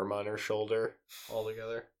a worm on her shoulder all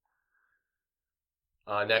together.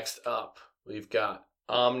 Next up, we've got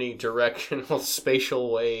omnidirectional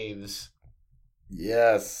spatial waves.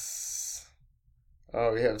 Yes.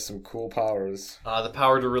 Oh, we have some cool powers. The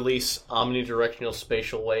power to release omnidirectional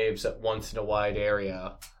spatial waves at once in a wide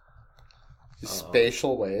area.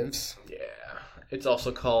 Spatial waves? Yeah. It's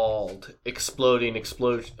also called explosive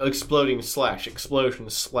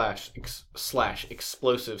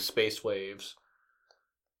space waves.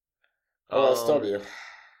 OSW.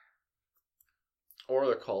 Or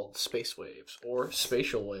they're called space waves or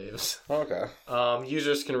spatial waves. Okay.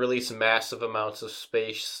 Users can release massive amounts of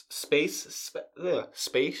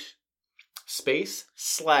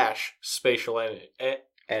space/spatial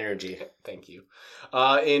energy. Thank you.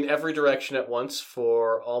 In every direction at once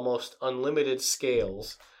for almost unlimited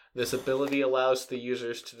scales. This ability allows the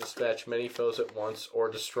users to dispatch many foes at once or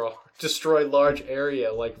destroy large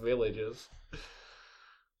area like villages.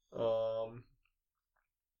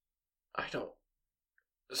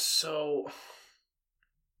 So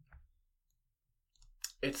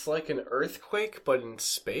it's like an earthquake, but in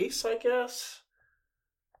space, I guess?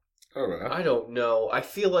 Okay. I don't know. I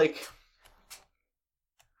feel like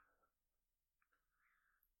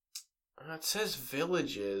it says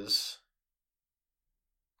villages,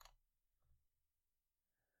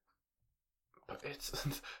 but it's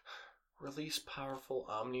release powerful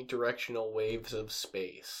omnidirectional waves of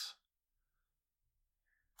space.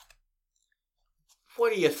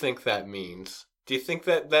 What do you think that means? Do you think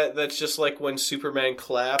that's just like when Superman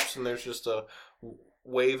claps and there's just a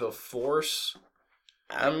wave of force?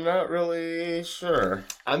 I'm not really sure.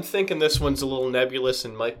 I'm thinking this one's a little nebulous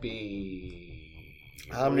and might be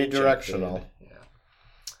omnidirectional. Yeah.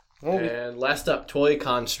 Oh. And last up, toy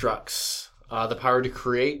constructs. The power to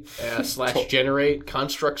create / generate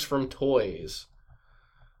constructs from toys.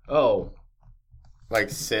 Oh. Like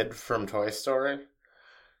Sid from Toy Story?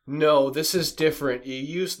 No, this is different. You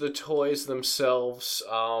use the toys themselves,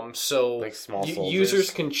 so like small users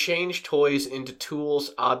can change toys into tools,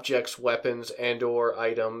 objects, weapons, and/or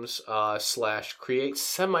items. / create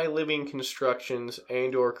semi-living constructions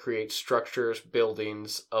and/or create structures,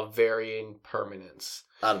 buildings of varying permanence.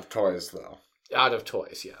 Out of toys, though. Out of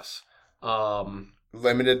toys, yes.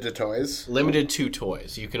 Limited to toys? Limited to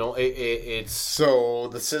toys. You can only it's so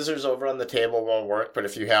the scissors over on the table won't work, but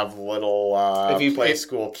if you have little play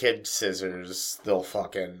school kid scissors, they'll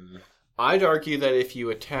fucking. I'd argue that if you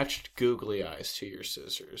attached googly eyes to your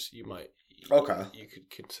scissors, you might. Okay. You could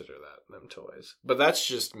consider them toys, but that's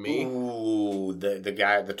just me. Ooh, the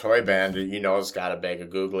guy at the toy band, has got a bag of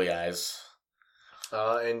googly eyes.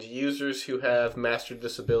 And users who have master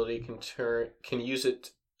disability can use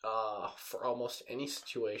it for almost any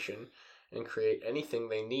situation and create anything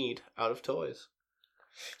they need out of toys.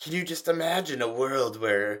 Can you just imagine a world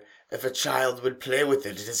where if a child would play with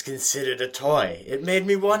it, it is considered a toy? It made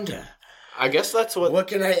me wonder. I guess that's what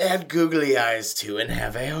can I add googly eyes to and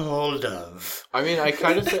have a hold of? I mean, I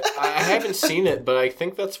kind of I haven't seen it, but I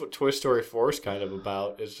think that's what Toy Story 4 is kind of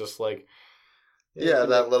about. It's just like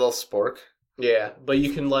that little spork. Yeah, but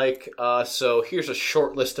you can so here's a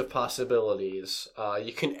short list of possibilities.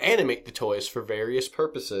 You can animate the toys for various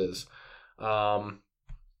purposes.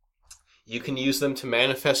 You can use them to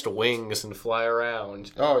manifest wings and fly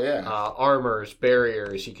around. Oh yeah. Armors,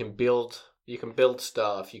 barriers. You can build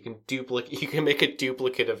stuff. You can make a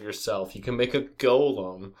duplicate of yourself. You can make a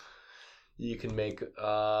golem. You can make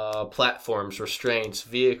platforms, restraints,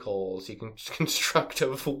 vehicles. You can construct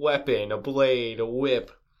a weapon, a blade, a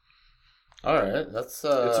whip. All right, that's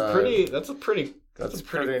a pretty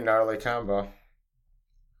gnarly combo.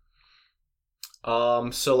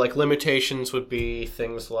 So like limitations would be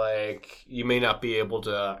things like you may not be able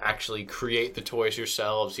to actually create the toys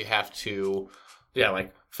yourselves. You have to,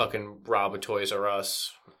 like fucking rob a Toys R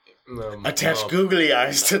Us. Attach googly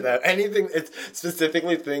eyes to that. Anything, it's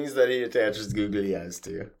specifically things that he attaches googly eyes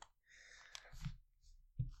to.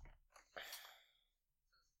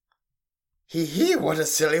 What a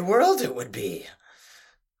silly world it would be.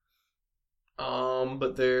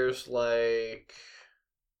 But there's like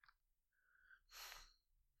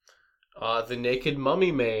the Naked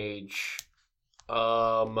Mummy Mage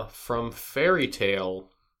from Fairy Tale.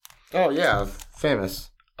 Oh yeah, famous.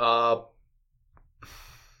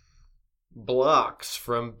 Blocks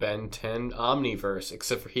from Ben 10 Omniverse,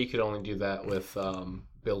 except for he could only do that with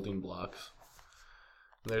building blocks.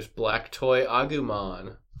 And there's Black Toy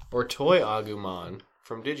Agumon. Or Toy Agumon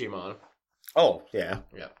from Digimon. Oh, yeah.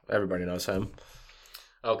 Yeah. Everybody knows him.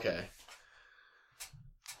 Okay.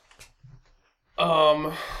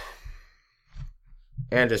 And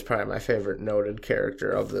is probably my favorite noted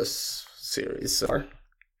character of this series so far.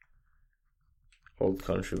 Old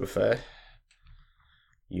Country Buffet.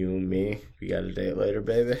 You and me, we got a date later,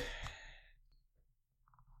 baby.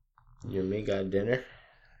 You and me got dinner.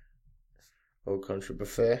 Old Country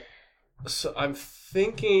Buffet. So I'm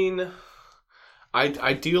thinking,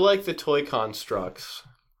 I do like the toy constructs.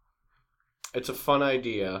 It's a fun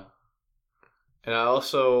idea, and I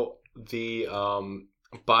also the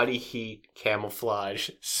body heat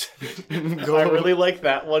camouflage. I really like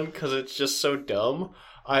that one because it's just so dumb.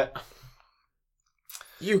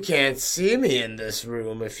 You can't see me in this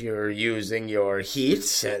room if you're using your heat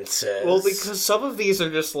sensors. Well, because some of these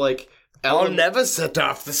are just like I'll never set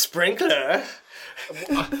off the sprinkler.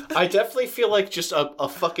 I definitely feel like just a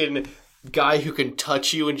fucking guy who can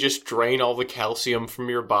touch you and just drain all the calcium from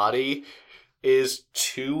your body is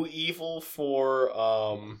too evil for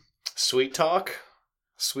Sweet Talk.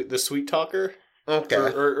 The Sweet Talker? Okay.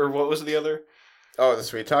 Or what was the other? Oh, the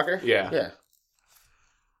Sweet Talker? Yeah. Yeah.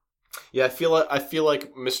 Yeah, I feel like I feel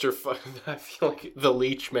like the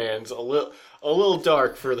Leech Man's a little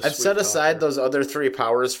dark for the. I've set aside those other three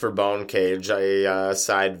powers for Bone Cage, a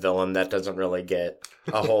side villain that doesn't really get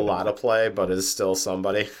a whole lot of play, but is still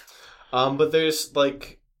somebody. But there's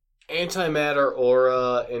like antimatter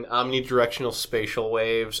aura and omnidirectional spatial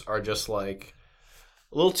waves are just like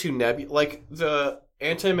a little too nebulous. Like the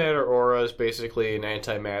antimatter aura is basically an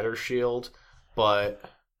antimatter shield, but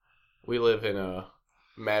we live in a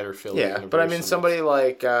matter-filled universe. But I mean, somebody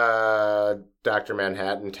like Dr.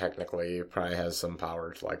 Manhattan technically probably has some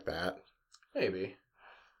powers like that. Maybe.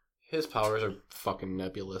 His powers are fucking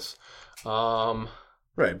nebulous.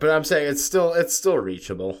 Right, but I'm saying it's still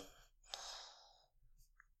reachable.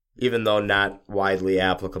 Even though not widely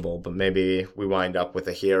applicable, but maybe we wind up with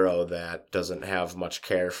a hero that doesn't have much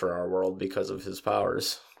care for our world because of his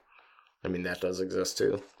powers. I mean, that does exist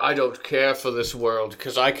too. I don't care for this world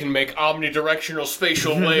because I can make omnidirectional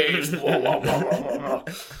spatial waves.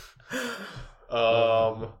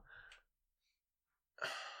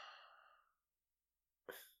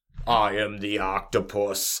 I am the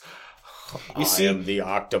octopus. I am the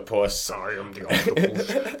octopus.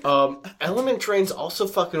 Element Drain's also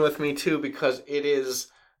fucking with me too because it is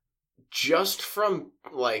just from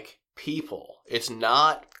like people. It's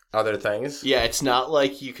not other things. Yeah, it's not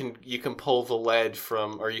like you can pull the lead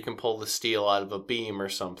from or you can pull the steel out of a beam or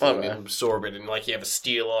something and absorb it and like you have a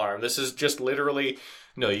steel arm. This is just literally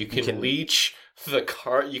you can leech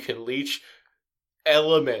you can leech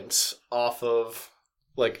elements off of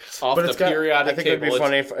the periodic table. I think it would be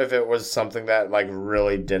funny if it was something that like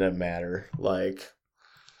really didn't matter. Like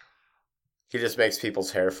he just makes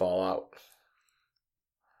people's hair fall out.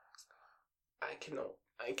 can.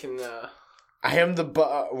 I am the.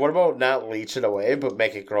 What about not leech it away, but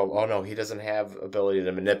make it grow? Oh no, he doesn't have ability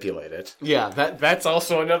to manipulate it. Yeah, that's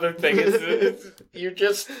also another thing. You're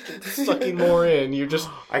just sucking more in. You're just.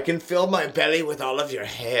 I can fill my belly with all of your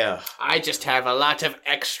hair. I just have a lot of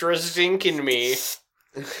extra zinc in me.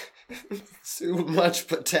 Too much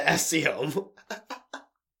potassium.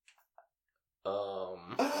 Oh.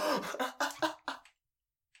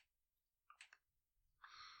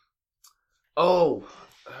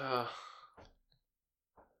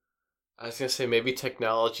 I was gonna say maybe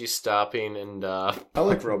technology stopping and I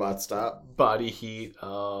like robot stop. body heat,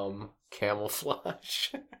 camouflage.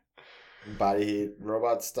 Body heat,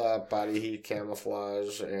 robot stop, body heat,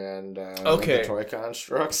 camouflage, and Okay. the toy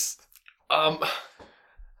constructs.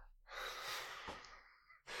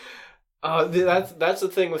 That's the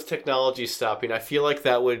thing with technology stopping. I feel like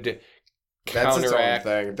that would That's its own counteract.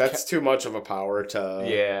 thing. That's too much of a power to.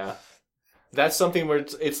 Yeah. That's something where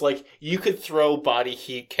it's like you could throw body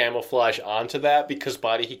heat camouflage onto that because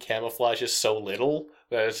body heat camouflage is so little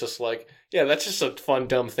that it's just like, yeah, that's just a fun,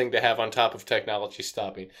 dumb thing to have on top of technology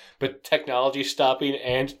stopping. But technology stopping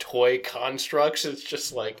and toy constructs, it's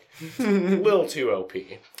just like a little too OP.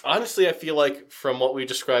 Honestly, I feel like from what we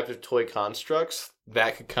described of toy constructs,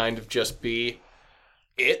 that could kind of just be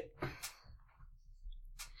it.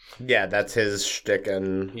 Yeah, that's his shtick,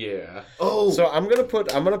 and Yeah. Oh, so I'm gonna put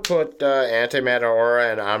antimatter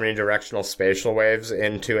aura and omnidirectional spatial waves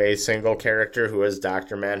into a single character who is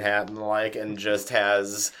Dr. Manhattan like and just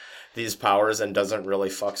has these powers and doesn't really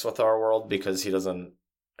fucks with our world because he doesn't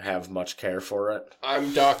have much care for it.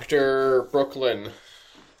 I'm Dr. Brooklyn.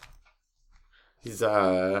 He's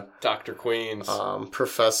Dr. Queens.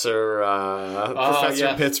 Professor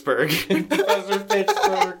yeah. Pittsburgh. Professor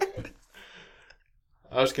Pittsburgh.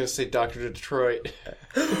 I was going to say Dr. Detroit.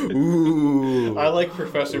 Ooh. I like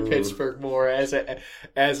Professor Pittsburgh more as a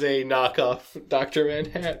knockoff Dr.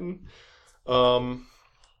 Manhattan.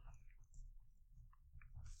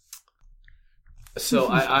 So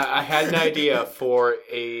I had an idea for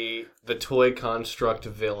the toy construct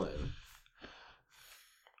villain.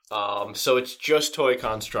 So it's just toy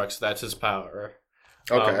constructs. That's his power.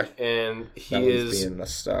 Okay. And he That is was being a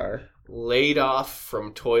star. laid off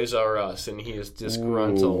from Toys R Us, and he is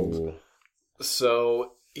disgruntled. Ooh.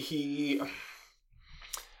 So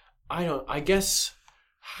I guess,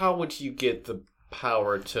 how would you get the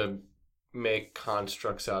power to make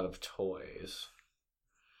constructs out of toys?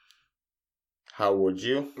 How would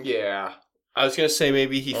you? Yeah. I was going to say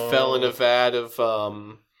maybe he fell in a vat of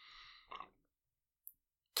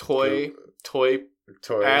toy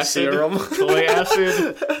acid. serum. Toy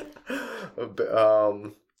acid.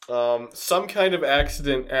 Some kind of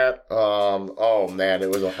accident at... oh man, it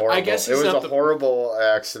was a horrible. I guess it he's was not a horrible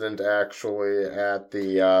accident actually at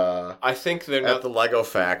the I think they're at not... the Lego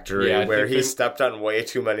factory Yeah, I where think he they're- stepped on way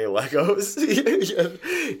too many Legos.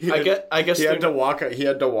 I guess he had they're- to walk. He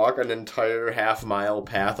had to walk an entire half-mile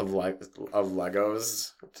path of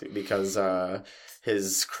Legos because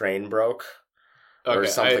his crane broke or Okay,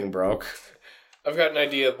 something broke. I've got an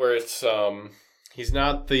idea where it's he's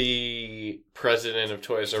not the president of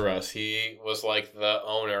Toys R Us. He was like the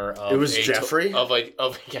owner of It was Jeffrey? Yeah, it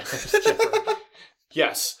was Jeffrey.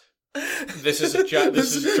 Yes. This is Giraffe.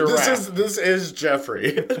 This is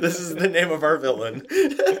Jeffrey. This is the name of our villain.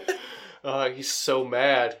 He's so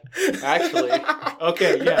mad. Actually.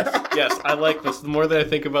 Okay, yes, I like this. The more that I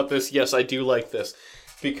think about this, yes, I do like this.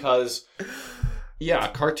 Because yeah,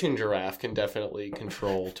 Cartoon Giraffe can definitely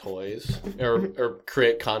control toys or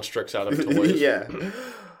create constructs out of toys. Yeah.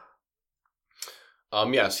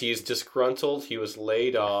 Yes, he's disgruntled. He was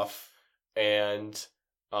laid off, and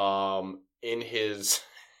in his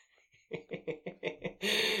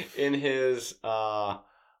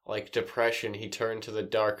like depression, he turned to the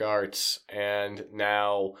dark arts and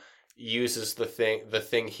now uses the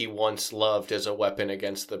thing he once loved as a weapon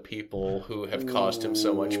against the people who have caused him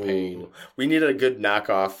so much pain. We need a good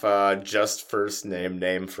knockoff just first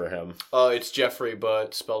name for him. It's Jeffrey,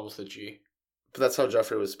 but spelled with a G. But that's how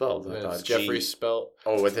Jeffrey was spelled. I It's thought. Jeffrey spelled.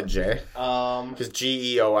 Oh, with a J? Because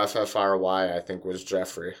Geoffry, I think, was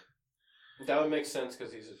Jeffrey. That would make sense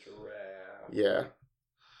because he's a giraffe. Yeah.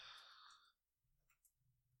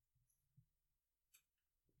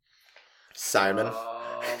 Simon.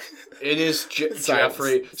 It is Simon.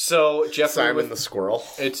 Jeffrey. So Jeffrey Simon the squirrel.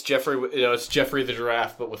 It's Jeffrey. It's Jeffrey the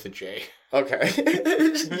giraffe, but with a J. Okay.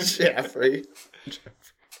 Jeffrey.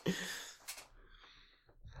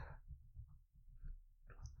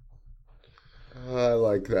 I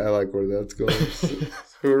like where that's going.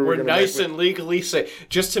 Who are we We're gonna nice make and legally safe.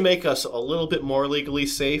 Just to make us a little bit more legally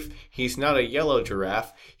safe, he's not a yellow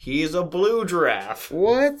giraffe. He's a blue giraffe.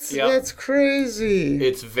 What? Yep. That's crazy.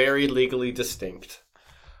 It's very legally distinct.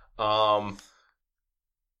 But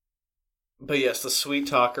yes, the sweet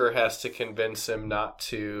talker has to convince him not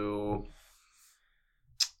to,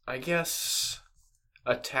 I guess,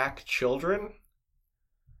 attack children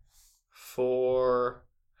for...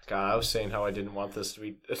 God, I was saying how I didn't want this to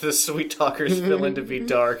be the sweet talker's villain to be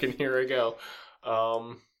dark, and here I go.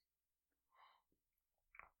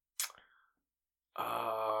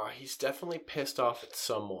 He's definitely pissed off at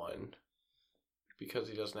someone because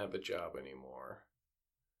he doesn't have a job anymore.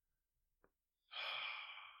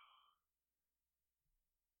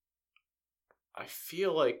 I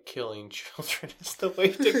feel like killing children is the way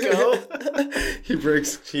to go. He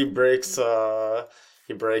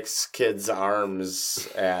breaks kids' arms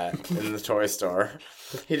in the toy store.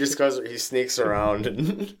 He sneaks around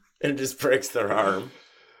and just breaks their arm.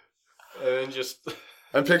 And then just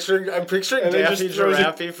I'm picturing Daffy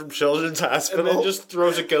Giraffe from Children's Hospital. and then just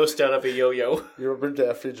throws a ghost out of a yo-yo. You remember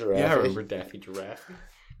Daffy Giraffe? Yeah, I remember Daffy Giraffe.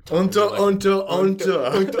 Unta.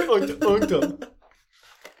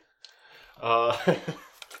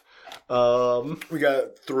 We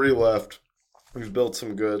got 3 left. We've built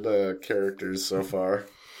some good characters so far.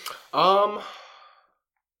 Wanna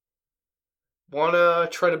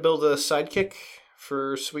try to build a sidekick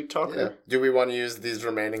for Sweet Talker? Yeah. Do we want to use these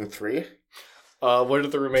remaining 3? What are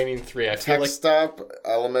the remaining 3? I feel Tech Stop,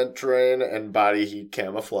 Element Drain, and Body Heat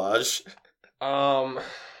Camouflage.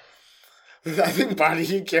 I think Body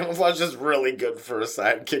Heat Camouflage is really good for a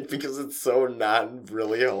sidekick because it's so not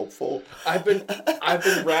really helpful. I've been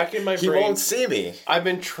racking my brain. He won't see me. I've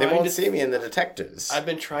been They trying won't to see me in the detectives. I've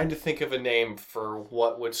been trying to think of a name for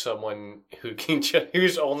what would someone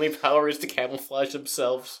whose only power is to camouflage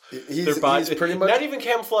themselves. He's pretty much not even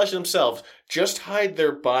camouflage themselves, just hide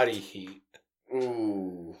their body heat.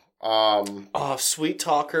 Ooh. Sweet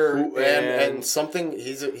talker and something.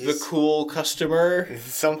 He's the cool customer.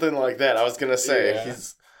 Something like that. I was gonna say Yeah.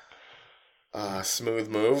 he's smooth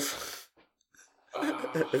move.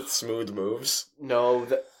 It's smooth moves. No,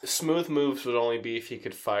 smooth moves would only be if he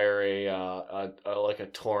could fire a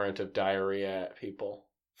torrent of diarrhea at people.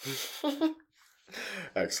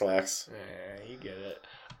 X-Lax. Yeah, you get it.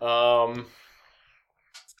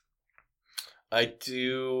 I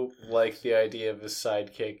do like the idea of the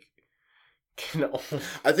sidekick.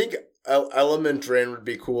 I think Element Drain would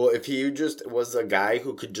be cool if he just was a guy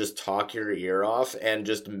who could just talk your ear off and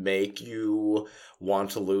just make you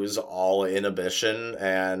want to lose all inhibition,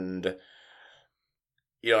 and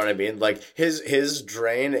you know what I mean? Like his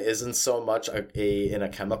drain isn't so much in a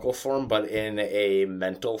chemical form, but in a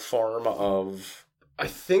mental form of. I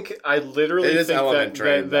think I literally it is think Element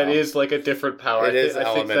Drain, that is like a different power. It is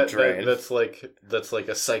Element Drain. That's like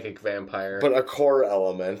a psychic vampire, but a core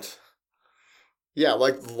element. Yeah,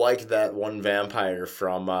 like that one vampire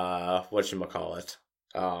from whatchamacallit.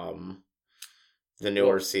 The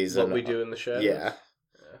newer season. What We Do in the Shadows.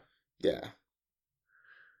 Yeah.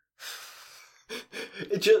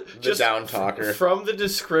 Just down talker. From the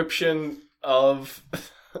description of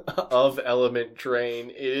Element Drain,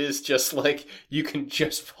 it is just like you can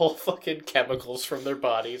just pull fucking chemicals from their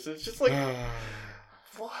bodies. It's just like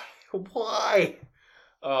why?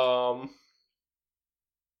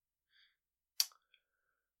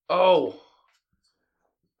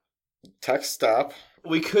 Tech Stop.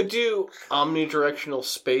 We could do omnidirectional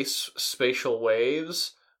spatial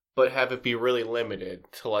waves, but have it be really limited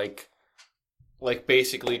to like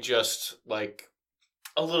basically just like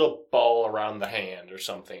a little ball around the hand or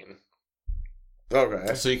something.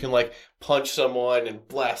 Okay. So you can like punch someone and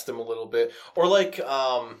blast them a little bit, or like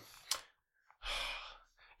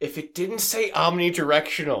if it didn't say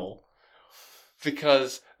omnidirectional,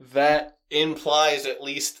 because that implies at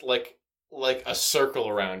least like a circle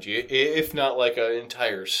around you, if not like an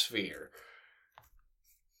entire sphere.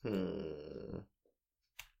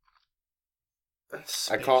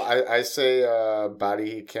 I say Body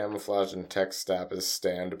Heat Camouflage and Tech Stop is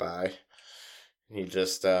Standby. He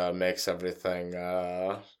just makes everything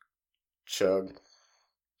chug.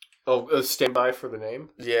 Oh, Standby for the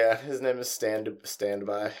name? Yeah, his name is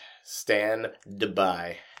Standby.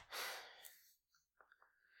 Standby.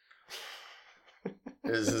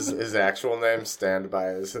 Is his actual name. Standby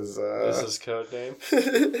is his Is his code name?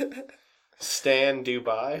 Stan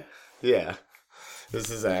Dubai? Yeah. This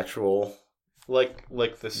is actual like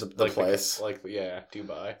this the place.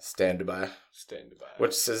 Dubai. Standby.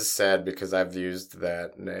 Which is sad because I've used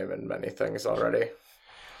that name in many things already.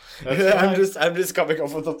 I'm just coming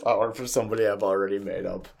up with a power for somebody I've already made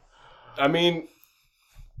up. I mean,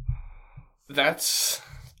 That's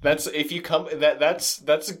if you come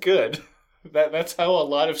that's good. That's how a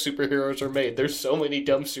lot of superheroes are made. There's so many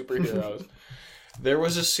dumb superheroes. There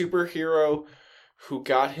was a superhero who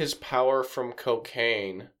got his power from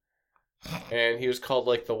cocaine, and he was called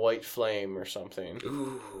like the White Flame or something.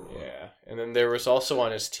 Ooh. Yeah, and then there was also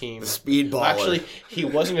on his team The Speedballer. Actually, he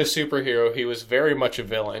wasn't a superhero. He was very much a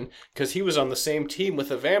villain because he was on the same team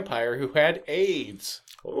with a vampire who had AIDS.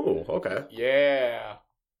 Oh, okay. Yeah.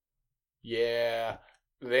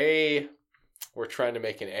 They were trying to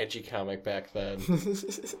make an edgy comic back then.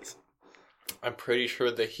 I'm pretty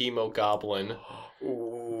sure the Hemo Goblin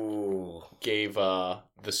Ooh. gave the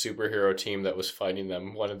superhero team that was fighting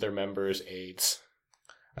them, one of their members, AIDS.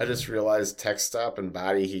 I just realized Tech Stop and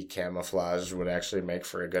Body Heat Camouflage would actually make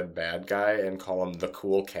for a good bad guy and call him the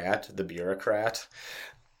Cool Cat, the bureaucrat.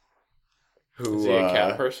 Who, Is he a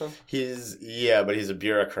cat person? But he's a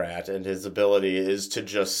bureaucrat, and his ability is to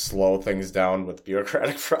just slow things down with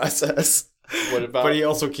bureaucratic process. What about? But he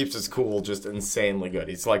also keeps his cool just insanely good.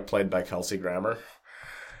 He's like played by Kelsey Grammer.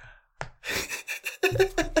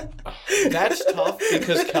 That's tough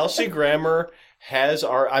because Kelsey Grammer has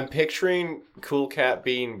I'm picturing Cool Cat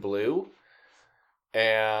being blue,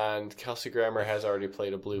 and Kelsey Grammer has already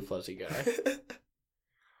played a blue fuzzy guy.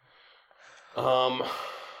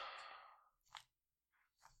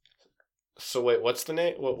 So wait, what's the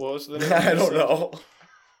name? What was the name? I don't know.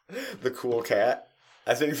 The Cool Cat.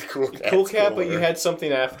 I think the Cool Cat. Cool Cat, but you had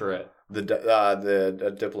something after it. The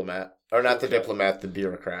diplomat, or not the diplomat, the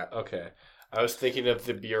bureaucrat. Okay, I was thinking of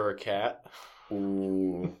the bureaucrat.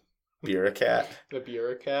 Ooh, bureaucrat. The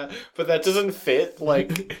bureaucrat, but that doesn't fit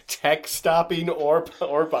like tech stopping or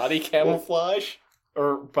body camouflage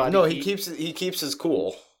or body. No, heat. he keeps his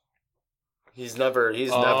cool. He's never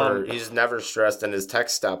stressed, and his tech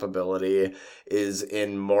stop ability is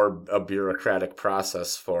in more a bureaucratic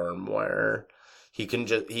process form where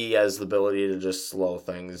he has the ability to just slow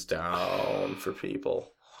things down for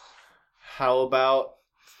people. How about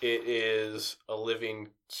it is a living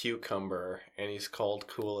cucumber, and he's called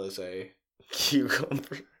Cool as a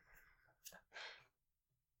Cucumber.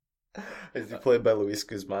 Is he played by Luis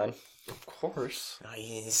Guzman? Of course.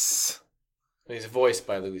 Nice. He's voiced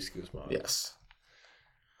by Luis Guzman. Yes.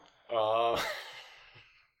 Uh,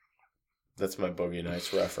 That's my Boogie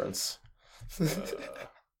Nights reference.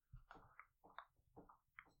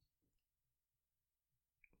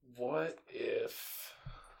 What if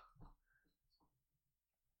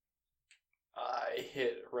I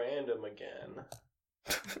hit random again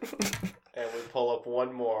and we pull up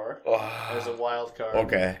one more as a wild card?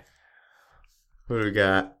 Okay. What do we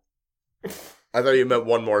got? I thought you meant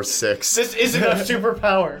one more 6. This isn't a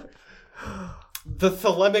superpower. The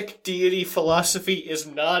thelemic deity philosophy is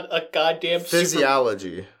not a goddamn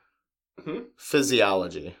Physiology.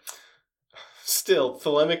 Physiology. Still,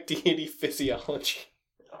 thelemic deity physiology.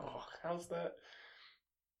 Oh, how's that?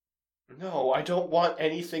 No, I don't want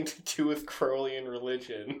anything to do with Crowleyan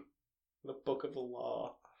religion. The Book of the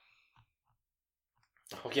Law.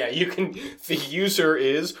 Oh yeah, the user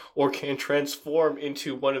is or can transform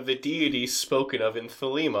into one of the deities spoken of in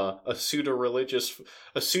Thelema, a pseudo-religion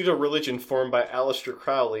formed by Aleister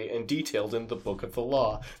Crowley and detailed in the Book of the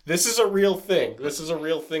Law. This is a real thing. This is a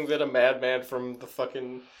real thing that a madman from the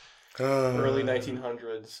fucking early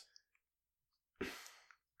 1900s.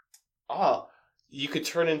 You could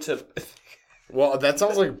turn into... Well, that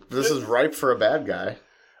sounds like this is ripe for a bad guy.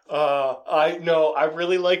 I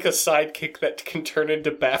really like a sidekick that can turn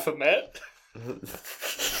into Baphomet.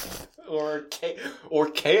 or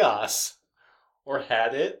Chaos. Or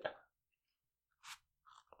had it.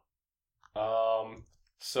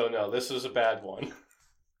 So no, this is a bad one.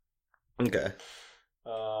 Okay.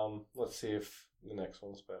 Let's see if the next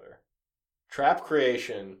one's better. Trap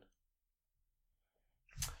creation.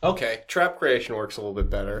 Okay, trap creation works a little bit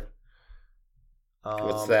better.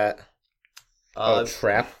 What's that?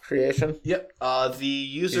 Trap creation? Yep. The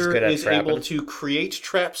user is able to create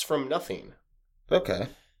traps from nothing. Okay.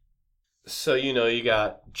 So, you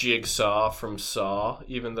got Jigsaw from Saw,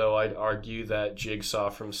 even though I'd argue that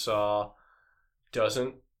Jigsaw from Saw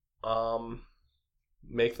doesn't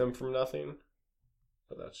make them from nothing.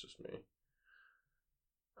 But that's just me.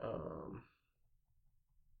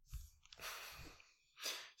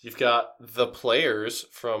 You've got the players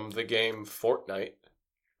from the game Fortnite.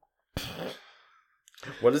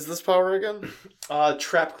 What is this power again?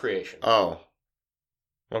 Trap creation. Oh.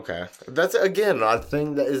 Okay. That's, again, a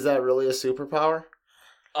thing that... Is that really a superpower?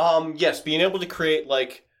 Yes, being able to create,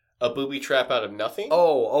 a booby trap out of nothing.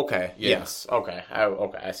 Oh, okay. Yeah. Yes. Okay.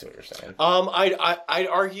 I see what you're saying. I'd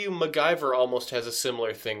argue MacGyver almost has a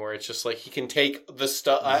similar thing where it's just like he can take the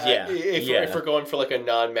stuff. If we're going for like a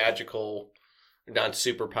non-magical,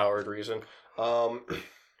 non-superpowered reason, I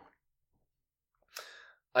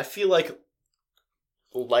feel like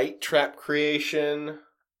light trap creation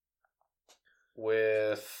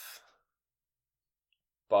with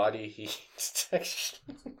body heat detection.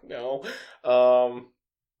 No.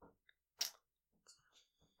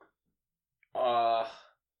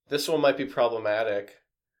 This one might be problematic.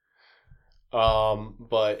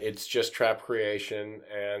 But it's just trap creation,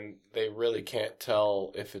 and they really can't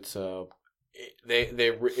tell if it's a.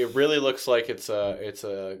 It really looks like it's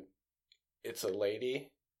a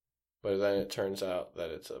lady, but then it turns out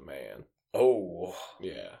that it's a man. Oh,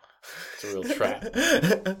 yeah, it's a real trap.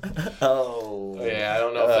 Oh, yeah, I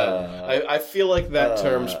don't know if that. I feel like that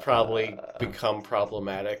term's probably become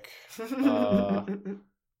problematic.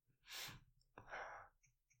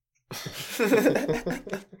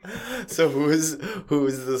 So who's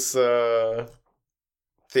this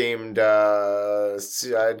themed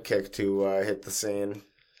sidekick to hit the scene?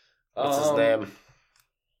 What's his name?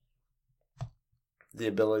 The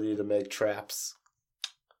ability to make traps.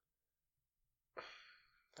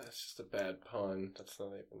 That's just a bad pun. That's not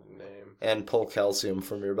even a name. And pull calcium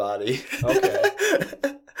from your body. Okay.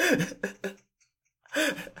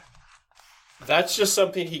 That's just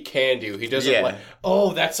something he can do. He doesn't like.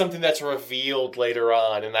 Oh, that's something that's revealed later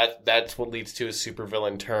on, and that's what leads to his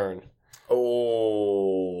supervillain turn.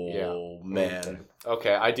 Oh, yeah, man.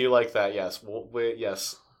 Okay, I do like that. Yes,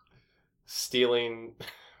 yes, stealing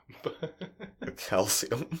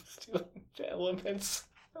calcium, stealing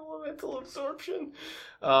elemental absorption.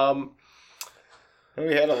 We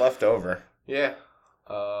had it left over. Yeah.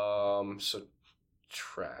 So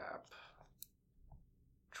trap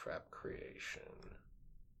creation.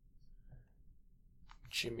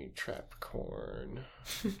 Jimmy Trapcorn.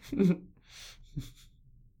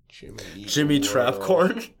 Jimmy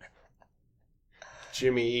Trapcorn.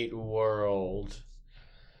 Jimmy Eat World.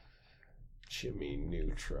 Jimmy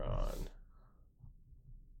Neutron.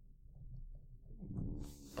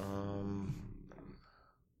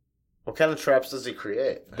 What kind of traps does he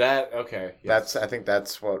create? Okay. Yes. I think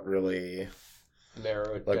that's what really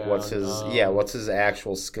narrow it down. Like, what's his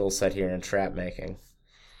actual skill set here in trap making?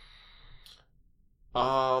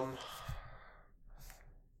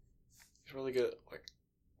 He's really good at like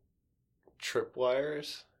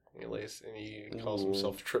tripwires. He calls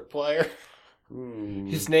himself Tripwire. Ooh.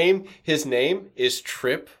 His name is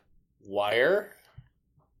Tripwire,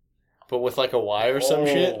 but with like a Y or some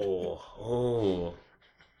shit. Oh.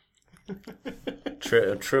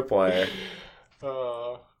 Tripwire.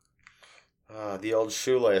 The old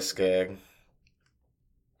shoelace gag.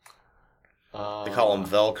 They call him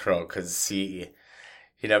Velcro because he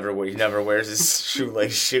never wears his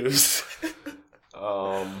shoelace shoes.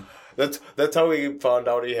 That's how we found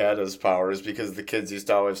out he had his powers, because the kids used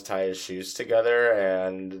to always tie his shoes together,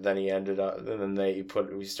 and then he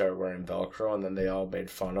we started wearing Velcro, and then they all made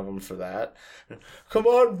fun of him for that. Come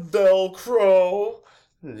on, Velcro.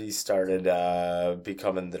 And he started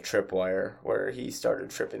becoming the tripwire, where he started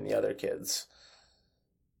tripping the other kids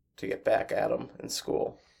to get back at him in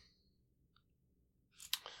school.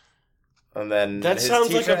 And then his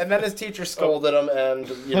teacher scolded him, and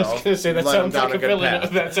I was gonna say that sounds like a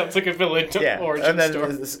villain. That sounds like a villain origin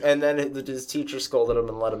story. And then his teacher scolded him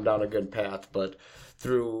and led him down a good path, but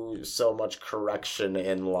through so much correction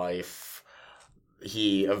in life,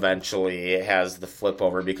 he eventually has the flip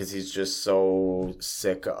over, because he's just so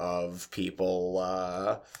sick of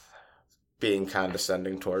people being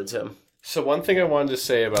condescending towards him. So one thing I wanted to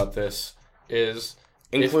say about this is...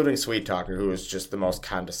 Including Sweet Talker, who is just the most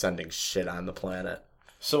condescending shit on the planet.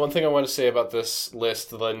 So one thing I want to say about this list,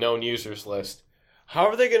 the known users list, how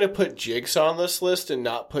are they going to put Jigsaw on this list and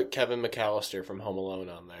not put Kevin McAllister from Home Alone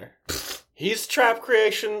on there? He's trap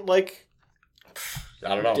creation, like...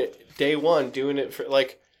 I don't know. Day one, doing it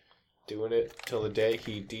till the day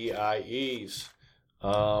he dies.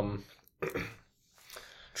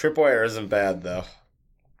 Tripwire isn't bad, though.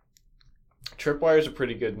 Tripwire is a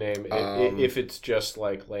pretty good name if it's just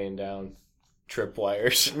like laying down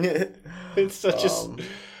tripwires. It's such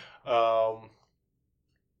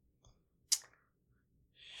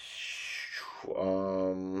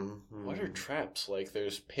what are traps? Like,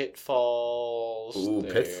 there's pitfalls. Ooh,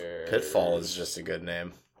 Pitfall is just a good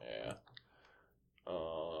name. Yeah.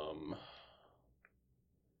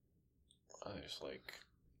 There's like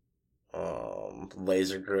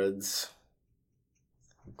laser grids.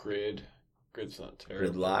 Grid's not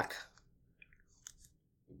terrible. Gridlock.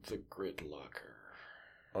 The grid locker.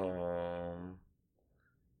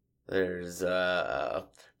 There's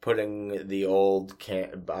putting the old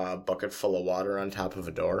bucket full of water on top of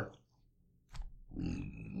a door.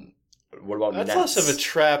 What about That's nets? less of a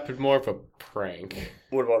trap and more of a prank.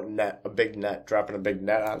 What about net? A big net, dropping a big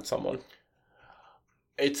net on someone.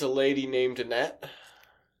 It's a lady named Annette.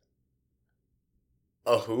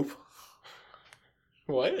 A hoop.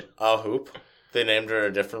 What? A hoop. They named her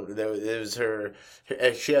a different. It was her.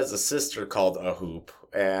 She has a sister called A Hoop,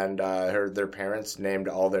 and their parents named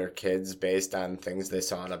all their kids based on things they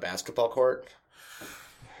saw on a basketball court.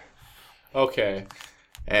 Okay.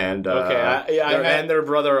 And and their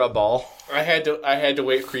brother a ball. I had to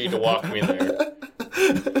wait for you to walk me there.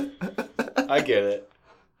 I get it.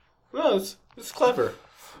 No, it's clever.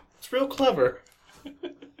 It's real clever.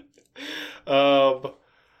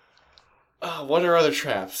 What are other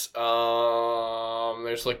traps?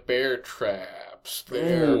 There's like bear traps.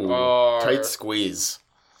 There are tight squeeze.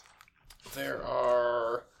 There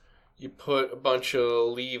are. You put a bunch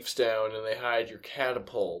of leaves down and they hide your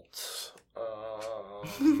catapult.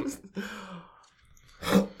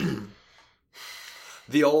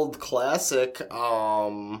 The old classic.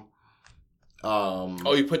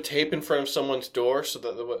 You put tape in front of someone's door so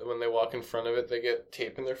that when they walk in front of it, they get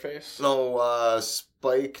tape in their face? No,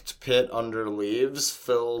 spiked pit under leaves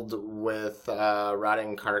filled with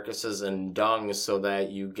rotting carcasses and dung so that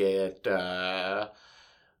you get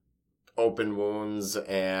open wounds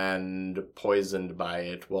and poisoned by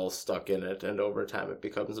it while stuck in it, and over time it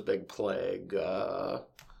becomes a big plague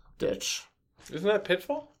ditch. Isn't that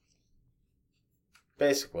Pitfall?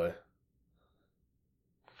 Basically.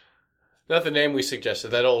 Not the name we suggested.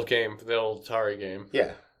 That old game, that old Atari game.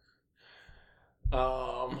 Yeah.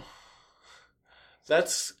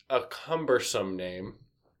 That's a cumbersome name.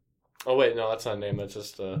 Oh wait, no, that's not a name. That's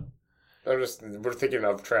just we're thinking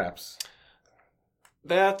of traps.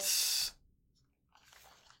 That's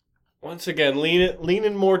once again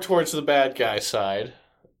leaning more towards the bad guy side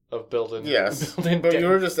of building. Yes, building but you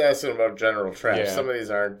were just asking about general traps. Yeah. Some of these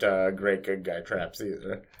aren't great good guy traps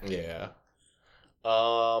either. Yeah.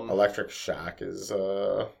 Electric shock is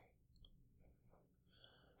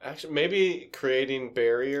actually maybe creating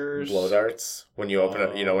barriers. Blow darts when you open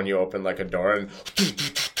it. You know when you open like a door and.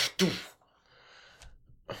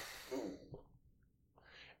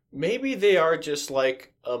 Maybe they are just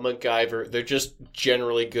like a MacGyver. They're just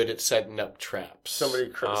generally good at setting up traps.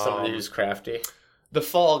 Somebody who's crafty. The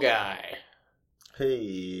Fall Guy.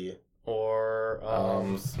 Hey. Or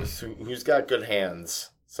who's got good hands?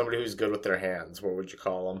 Somebody who's good with their hands. What would you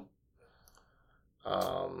call them?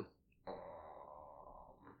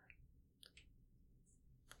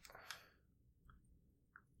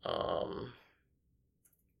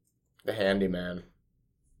 The handyman.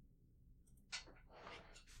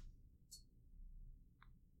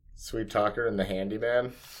 Sweet Talker and the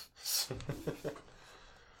Handyman.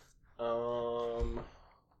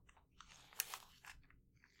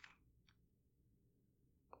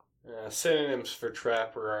 Synonyms for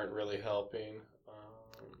trapper aren't really helping.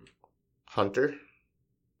 Hunter.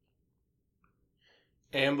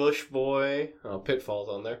 Ambush boy. Oh, Pitfall's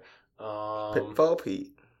on there. Pitfall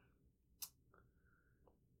Pete.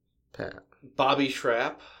 Pat. Bobby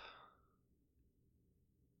Trap.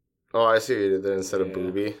 Oh, I see what you did there instead of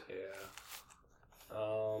Booby. Yeah.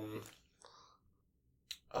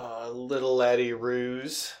 Little Laddie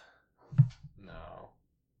Ruse. No.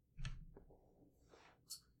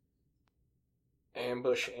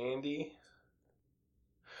 Ambush Andy.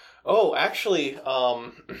 Oh, actually,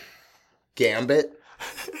 Gambit.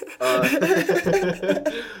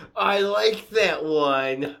 I like that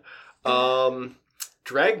one.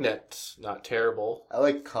 Dragnet's not terrible. I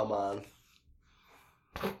like Come On.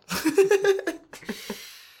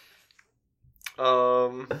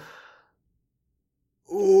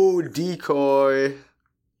 Ooh, Decoy.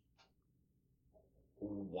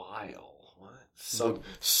 Wile. What?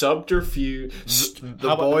 Subterfuge.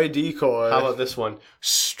 The boy Decoy. How about this one?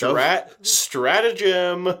 Stratagem.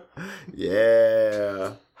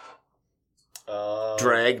 Yeah.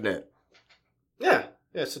 Dragnet. Yeah,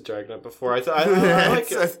 it's a Dragnet before. I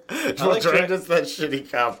like it. Dragnet's that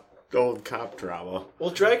shitty old cop drama.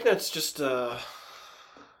 Well, Dragnet's just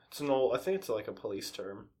it's an old. I think it's like a police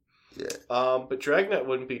term. Yeah. But Dragnet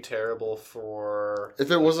wouldn't be terrible for if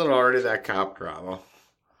it wasn't already that cop drama.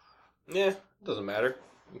 Yeah, it doesn't matter.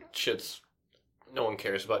 Shit's no one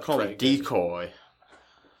cares about. Call it Decoy.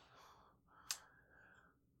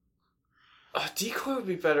 Decoy would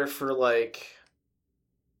be better for like.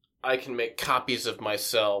 I can make copies of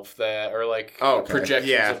myself that are like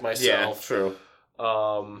projections of myself. Yeah, true.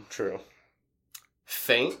 True.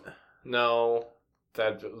 Faint? No.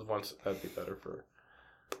 That'd be better for...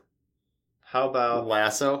 How about...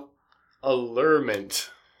 Lasso? Allurement?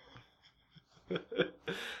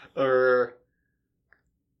 Or...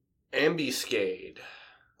 Ambuscade?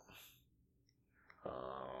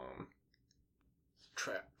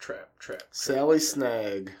 Trap. Sally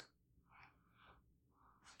Snag.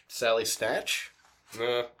 Sally Snatch?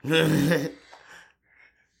 Nah.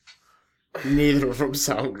 Neither of them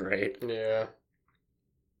sound great. Yeah.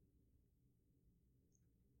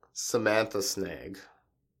 Samantha Snag.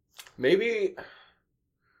 Maybe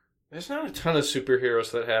there's not a ton of superheroes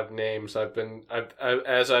that have names.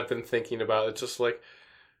 As I've been thinking about it, just like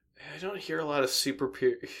I don't hear a lot of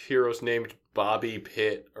superheroes named Bobby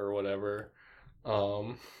Pitt or whatever,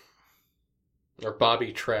 or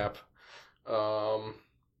Bobby Trap.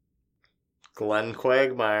 Glenn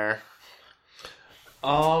Quagmire.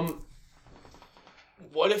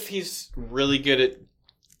 What if he's really good at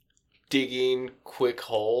digging quick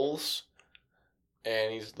holes,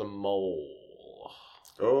 and he's the mole?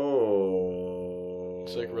 Oh.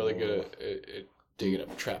 He's like really good at digging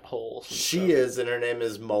up trap holes. She is, and her name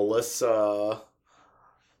is Melissa.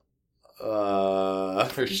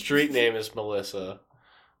 Her street name is Melissa.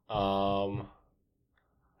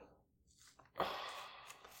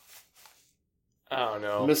 I don't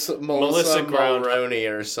know. Melissa Mulrooney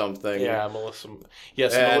or something. Yeah, Melissa.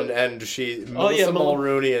 Yes, and she Melissa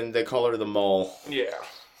Mulrooney, and they call her the Mole. Yeah,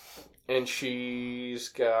 and she's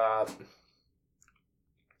got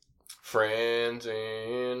friends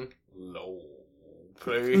in low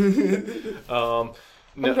play. I'm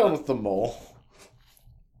done with the Mole.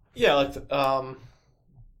 Yeah, like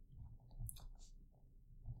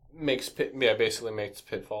basically makes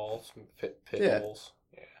pitfalls, pitfalls.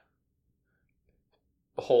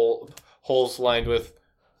 Holes lined with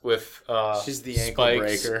she's the spikes ankle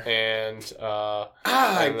breaker and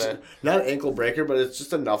not ankle breaker, but it's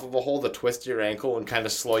just enough of a hole to twist your ankle and kind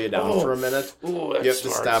of slow you down for a minute. Ooh, you have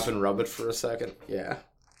to stop and rub it for a second. Yeah.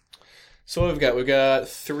 So what we've got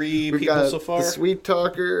three people so far. The Sweet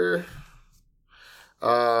Talker,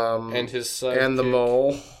 and his sidekick, and the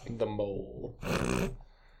Mole. The Mole.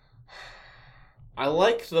 I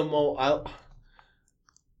like the Mole.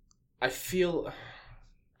 I feel.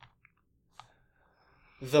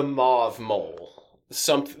 The Mauve Mole,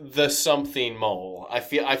 the something mole. I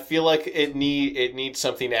feel like it needs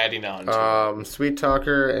something adding on to it. Sweet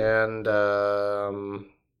Talker and the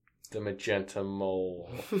Magenta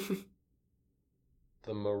Mole,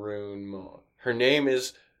 the Maroon Mole. Her name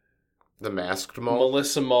is the Masked Mole,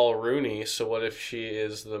 Melissa Mulrooney. So what if she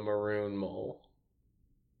is the Maroon Mole?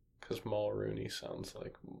 Because Mulrooney sounds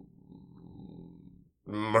like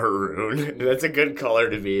maroon. That's a good color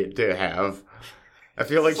to have. I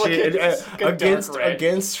feel like she against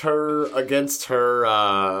her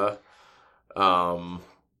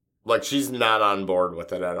like she's not on board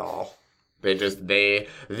with it at all. The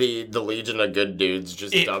Legion of Good Dudes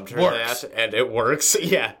just dubbed her that, and it works.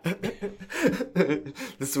 Yeah. The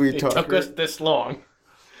Sweet Talker. It took us this long.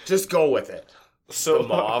 Just go with it. So the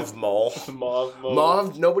Mauve Mole. The Mauve Mole.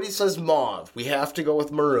 Mauve. Nobody says mauve. We have to go with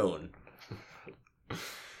maroon.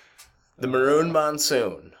 The Maroon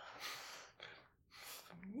Monsoon.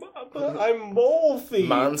 I'm Mole Thief.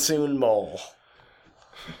 Monsoon Mole.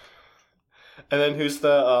 And then who's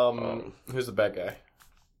the bad guy?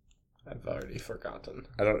 I've already forgotten.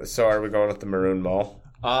 So are we going with the Maroon Mole?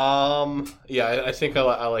 Yeah, I think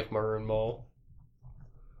I like Maroon Mole.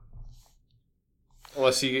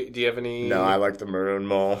 Unless do you have any? No, I like the Maroon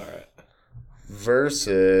Mole. All right.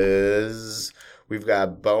 Versus, we've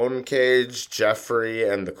got Bone Cage, Jeffrey,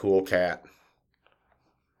 and the Cool Cat.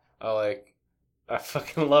 I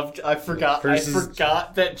fucking loved. I forgot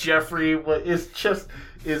that Jeffrey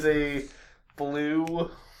is a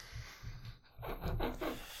blue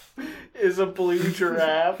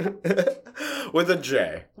giraffe with a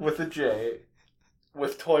J. With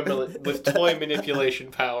toy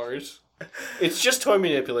manipulation powers. It's just toy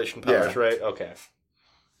manipulation powers, yeah. Right? Okay.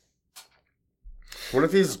 What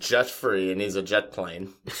if he's jet free and he's a jet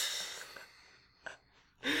plane?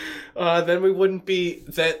 Then we wouldn't be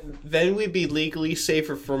Then we'd be legally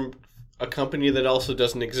safer from a company that also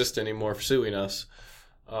doesn't exist anymore suing us.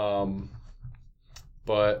 But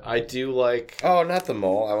I do like. Oh, not the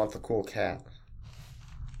Mole. I want the Cool Cat.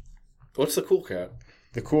 What's the Cool Cat?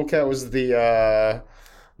 The Cool Cat was the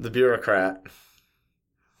bureaucrat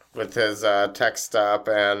with his tech stop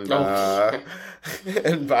and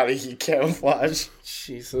and body heat camouflage.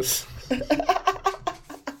 Jesus.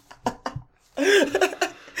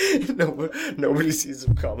 Nobody sees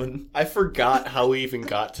him coming. I forgot how we even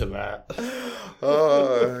got to that.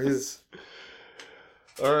 Oh, he's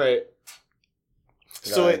All right.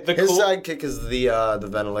 So his sidekick is the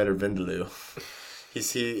ventilator Vindaloo.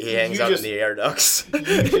 He hangs out in the air ducts.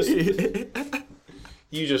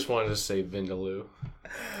 You just wanted to say Vindaloo.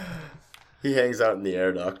 He hangs out in the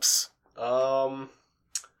air ducts. So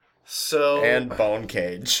and Bone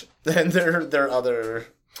Cage. And their other.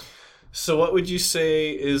 So what would you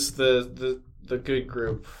say is the good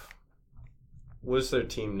group? What's their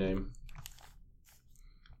team name?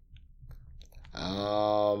 We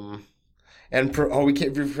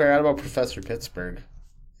forgot about Professor Pittsburgh.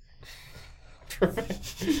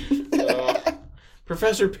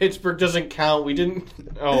 Professor Pittsburgh doesn't count. We didn't.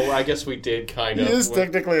 Oh, I guess we did kind of. He is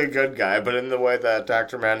technically a good guy, but in the way that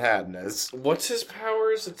Dr. Manhattan is. What's his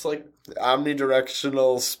powers? It's like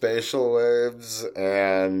omnidirectional spatial waves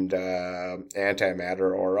and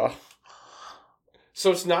antimatter aura.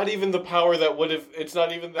 So it's not even the power that would have. It's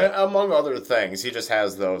not even that. Among other things, he just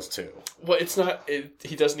has those two. Well, it's not.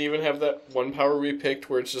 He doesn't even have that one power we picked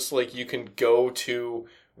where it's just like you can go to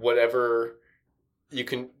whatever. You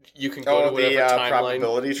can go to whatever timeline.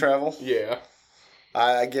 Probability travel? Yeah.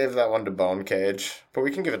 I gave that one to Bone Cage, but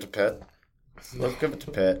we can give it to Pitt. Let's give it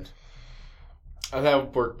to Pitt. That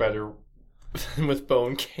would work better with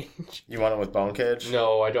Bone Cage. You want it with Bone Cage?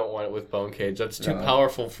 No, I don't want it with Bone Cage. That's too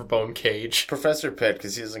powerful for Bone Cage. Professor Pitt,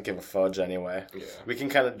 because he doesn't give a fudge anyway. Yeah. We can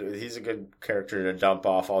kind of do... He's a good character to dump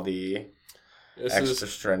off all the extra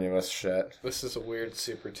strenuous shit. This is a weird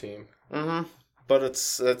super team. Mm-hmm. But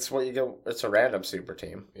it's what you get. It's a random super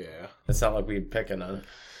team. Yeah. It's not like we pick none.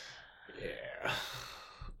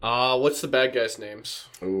 Yeah. What's the bad guys' names?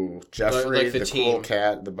 Ooh, Jeffrey, the cool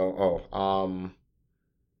cat, the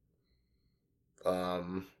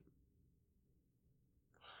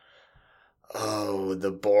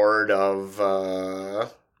the board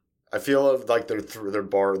of. I feel like they're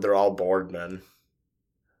bored. They're all board men.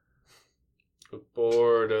 The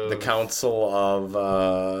board of the council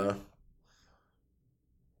of.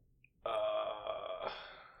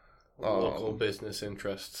 Local business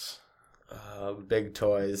interests. Big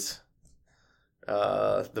toys.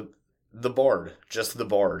 The board. Just the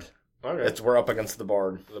board. Okay. We're up against the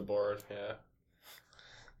board. The board, yeah.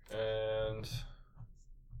 And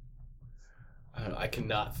I don't know, I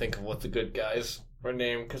cannot think of what the good guys are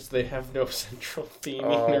named because they have no central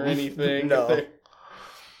theming or anything. No.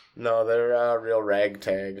 No, they're real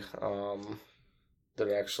ragtag.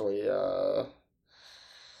 They're actually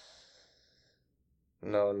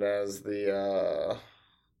known as the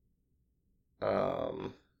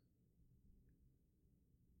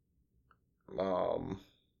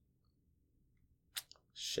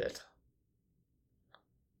shit.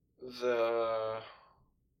 The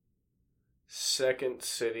Second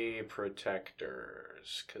City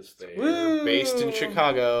Protectors, because they're based in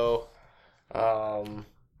Chicago. The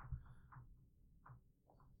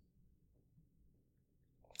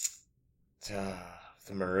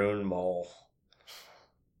Maroon Mole.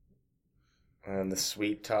 And the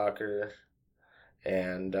Sweet Talker.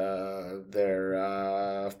 And their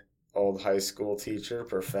old high school teacher,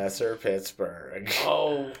 Professor Pittsburgh.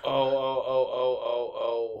 Oh.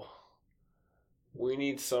 We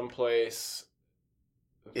need someplace.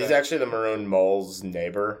 He's actually the Maroon Mole's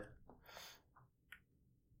neighbor.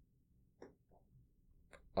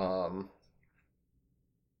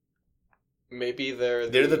 Maybe they're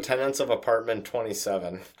the tenants of apartment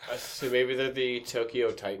 27. So maybe they're the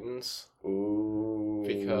Tokyo Titans. Ooh.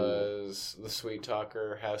 Because the Sweet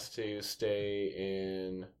Talker has to stay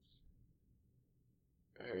in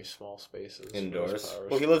very small spaces. Indoors.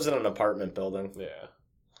 Well, he lives in an apartment building. Yeah.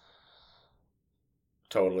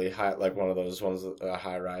 Totally high, like one of those ones, a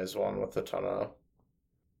high-rise one with a ton of...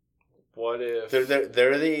 What if...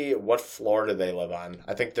 They're the... What floor do they live on?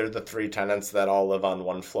 I think they're the three tenants that all live on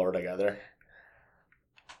one floor together.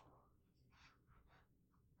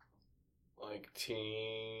 Like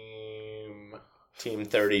Team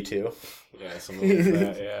 32. Yeah, something like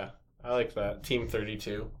that, yeah. I like that. Team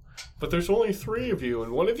 32. But there's only 3 of you,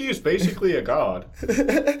 and one of you is basically a god.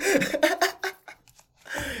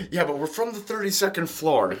 Yeah, but we're from the 32nd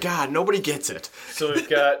floor. God, nobody gets it. So we've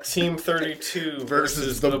got Team 32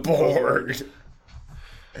 versus the board.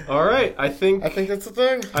 All right, I think that's the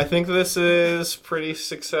thing. I think this is pretty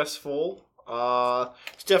successful.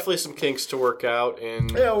 There's definitely some kinks to work out in.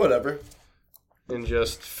 Yeah, whatever. And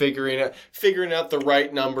just figuring out the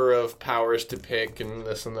right number of powers to pick and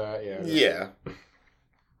this and that. Yeah. Yeah.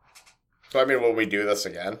 So I mean, will we do this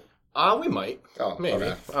again? We might. Oh, maybe.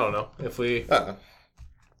 Okay. I don't know if we.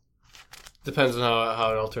 Depends on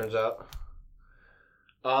how it all turns out.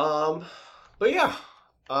 But yeah,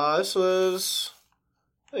 this was.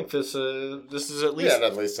 I think this is at least. We had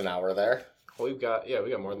at least an hour there. Well, we got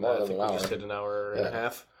more than More that. I than think an we just hour. did an hour and a Yeah.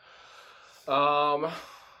 half.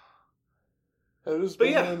 It has But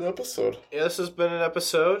yeah. an episode. Yeah, this has been an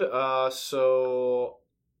episode. So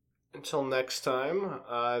until next time,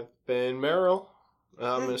 I've been Meryl.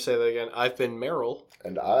 I'm going to say that again. I've been Meryl.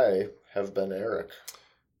 And I have been Eric.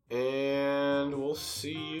 And we'll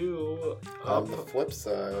see you On the flip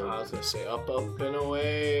side. I was going to say up, and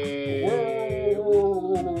away.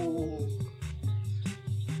 Whoa.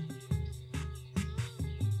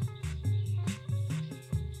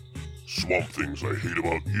 Swamp Things I Hate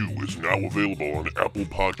About You is now available on Apple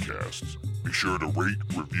Podcasts. Be sure to rate,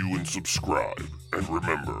 review, and subscribe. And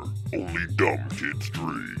remember, only dumb kids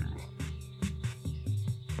dream.